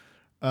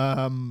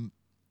 So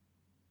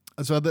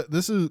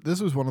this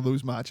was one of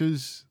those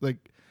matches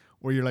like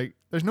where you're like,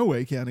 there's no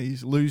way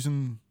Kenny's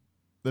losing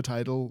the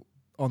title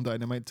on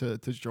Dynamite to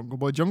Jungle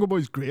Boy. Jungle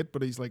Boy's great,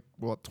 but he's like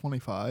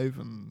 25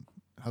 and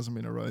hasn't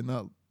been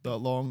around that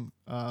long.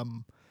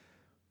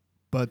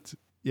 But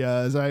yeah,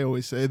 as I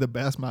always say, the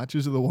best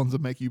matches are the ones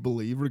that make you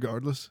believe,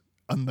 regardless.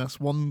 And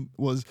this one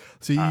was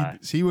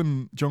see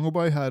when Jungle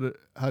Boy had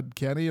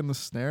Kenny in the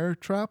snare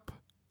trap.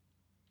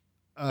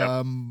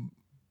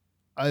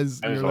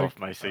 As I was you're off like,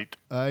 my seat.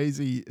 Is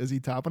he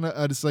tapping it?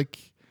 And it's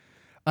like,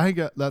 I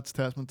think that's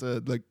testament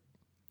to like,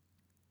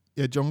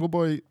 yeah, Jungle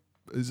Boy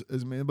is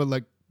amazing, but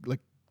like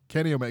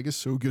Kenny Omega's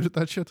so good at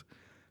that shit.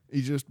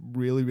 He just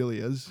really, really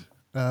is.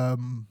 So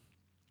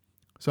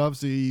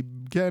obviously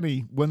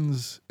Kenny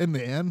wins in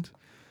the end.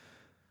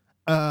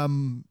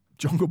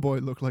 Jungle Boy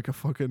looked like a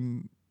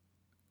fucking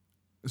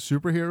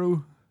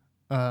superhero.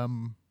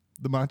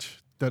 The match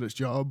did its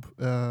job.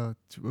 It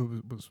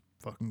was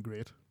fucking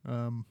great.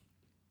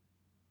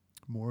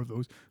 More of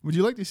those. Would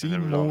you like to see And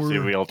there was more? obviously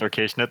a wee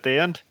altercation at the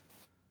end.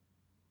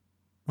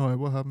 Oh,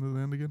 what happened at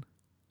the end again?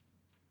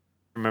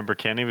 Remember,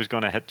 Kenny was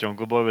going to hit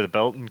Jungle Boy with a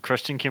belt, and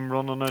Christian came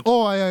running out.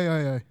 Oh,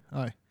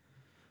 aye.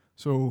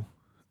 So,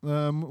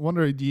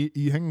 wonder, do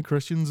you think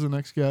Christian's the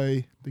next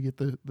guy to get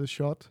the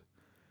shot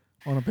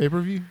on a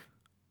pay-per-view?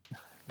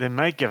 They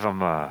might give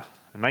him a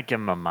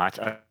match.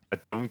 I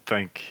don't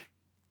think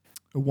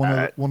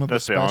One of the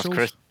let's be honest,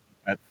 specials.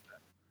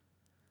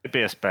 It'd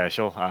be a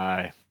special.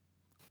 I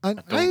I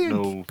don't think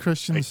know.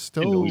 Christian's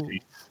He knows still.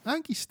 he- I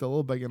think he's still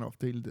a big enough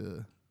deal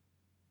to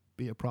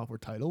be a proper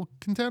title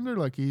contender.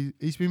 Like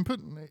he's been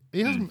putting.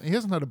 He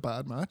hasn't had a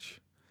bad match.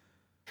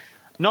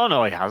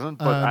 No, he hasn't.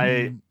 But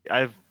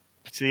I've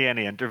see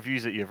any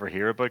interviews that you ever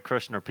hear about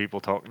Christian or people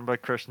talking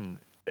about Christian.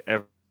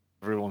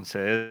 Everyone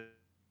says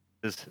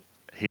he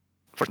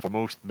first and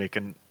foremost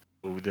making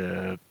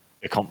the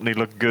company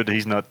look good.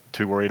 He's not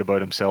too worried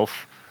about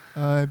himself.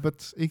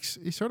 But he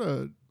sort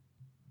of.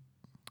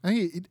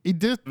 He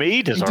did.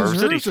 He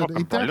deserves it. He's He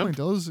fucking definitely brilliant.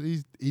 does.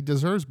 He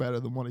deserves better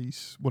than what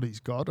he's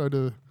got out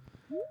of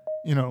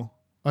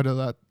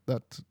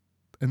that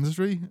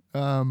industry.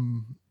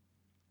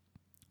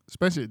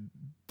 Especially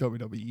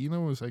WWE. You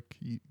know, it's like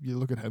you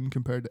look at him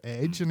compared to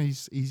Edge, and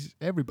he's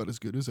every bit as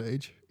good as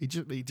Edge. He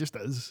just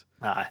is.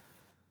 Aye.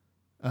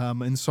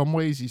 In some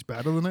ways, he's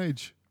better than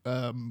Edge.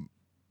 But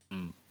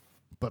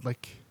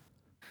like,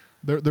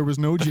 there was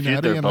no The feud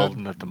Jannetty they're in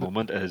building that. at the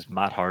moment is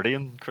Matt Hardy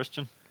and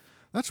Christian.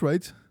 That's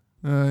right.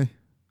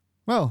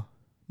 Well,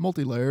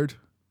 multi-layered.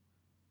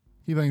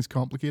 He thinks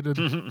complicated.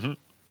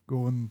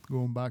 going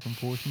back and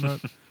forth on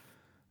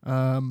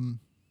that.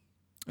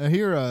 I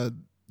hear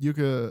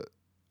Yuka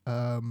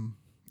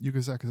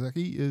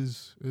Sakazaki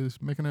is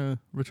making a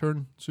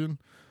return soon.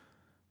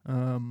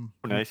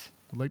 Nice.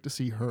 I'd like to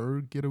see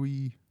her get a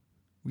wee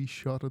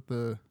shot at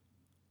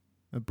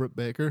Britt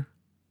Baker.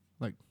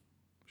 Like,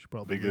 she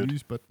probably Be good.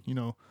 lose, but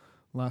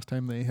last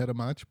time they had a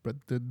match,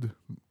 Britt did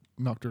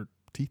knocked her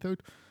teeth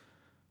out.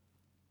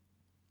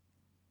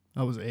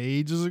 That was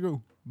ages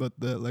ago, but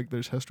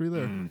there's history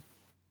there.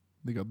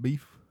 They got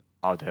beef.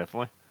 Oh,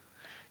 definitely.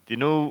 Do you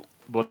know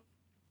what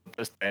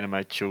this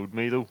Dynamite showed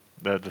me, though?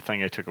 The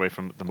thing I took away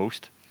from it the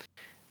most?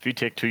 If you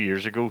take 2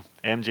 years ago,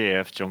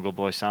 MJF, Jungle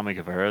Boy, Sammy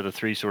Guevara, the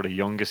three sort of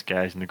youngest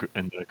guys in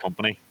the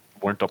company,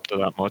 weren't up to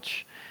that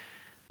much.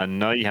 And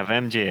now you have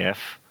MJF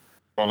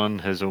running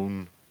his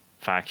own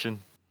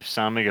faction,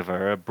 Sammy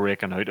Guevara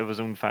breaking out of his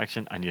own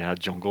faction, and you had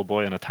Jungle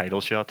Boy in a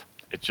title shot.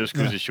 It just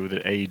goes to show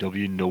that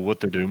AEW know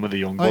what they're doing with the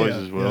young boys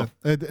as well.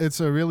 Yeah.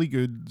 It's a really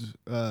good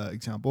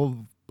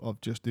example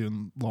of just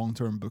doing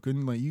long-term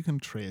booking. Like, you can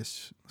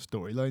trace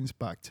storylines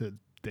back to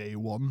day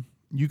one.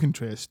 You can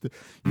trace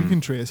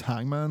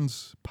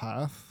Hangman's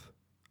path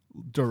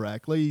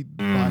directly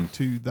back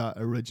to that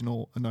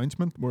original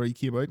announcement where he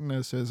came out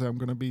and says, "I'm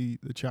going to be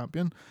the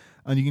champion,"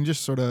 and you can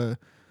just sort of.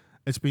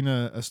 It's been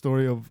a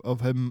story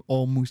of him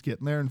almost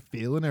getting there and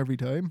failing every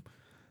time.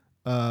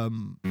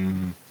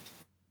 And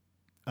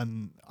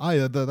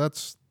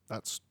that's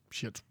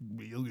shit's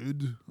real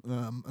good.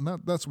 And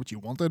that's what you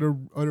want out of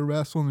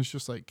wrestling. It's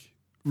just like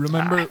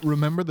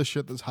remember the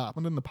shit that's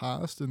happened in the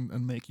past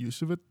and make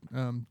use of it.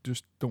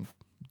 Just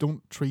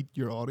don't treat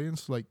your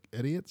audience like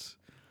idiots.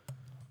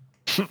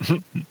 Yeah,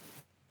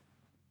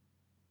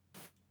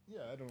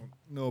 I don't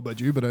know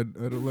about you, but I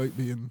don't like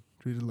being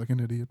treated like an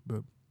idiot.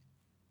 But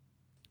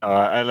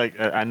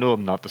I know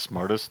I'm not the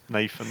smartest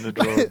knife in the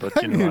drawer, but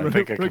I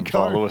think I can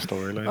follow a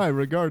storyline.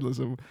 Regardless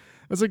of,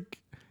 it's like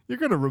you're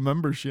gonna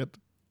remember shit.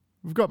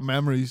 We've got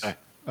memories,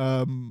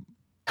 and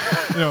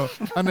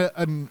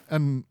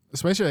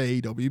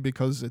especially AEW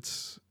because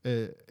it's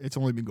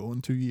only been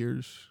going 2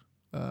 years.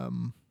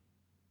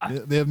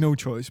 They have no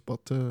choice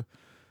but to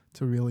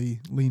really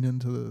lean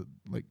into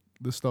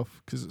the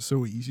stuff because it's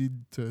so easy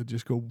to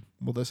just go,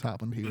 well, this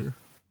happened here.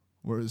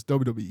 Whereas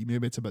WWE,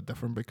 maybe it's a bit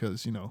different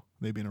because,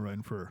 they've been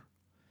around for,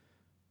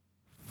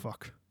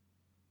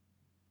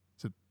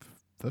 is it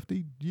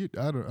 50 years?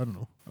 I don't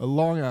know. A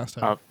long ass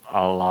time.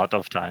 A lot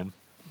of time.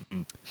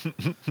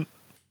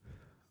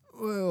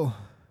 Well,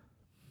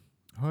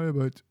 how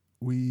about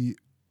we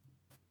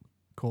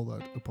call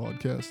that a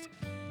podcast?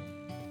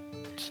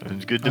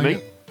 Sounds good to me.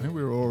 I think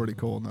we were already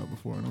calling that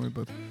before anyway,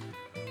 but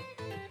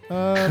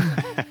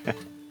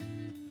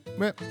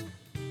well,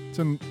 it's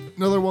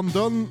another one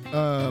done.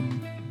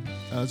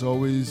 As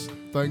always,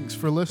 thanks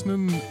for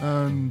listening,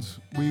 and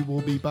we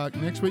will be back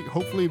next week.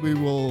 Hopefully we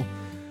will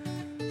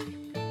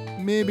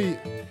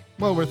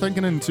we're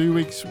thinking in 2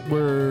 weeks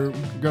we're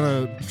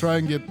gonna try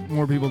and get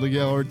more people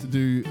together to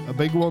do a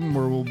big one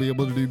where we'll be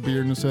able to do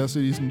beer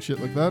necessities and shit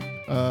like that.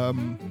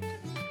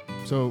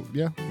 So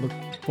yeah, look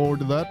forward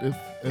to that if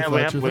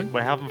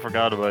we haven't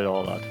forgot about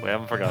all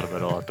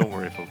that. Don't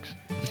worry, folks.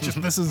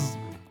 Just this is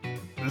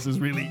this is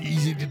really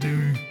easy to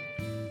do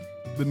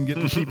than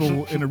getting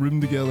people in a room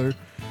together.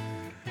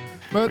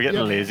 But We're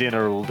getting lazy in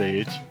our old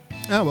age.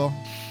 Ah, well,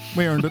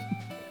 we earned it.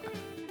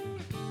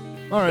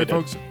 All right, We did.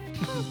 folks.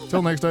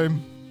 Till next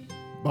time.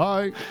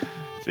 Bye.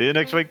 See you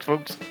next week,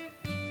 folks.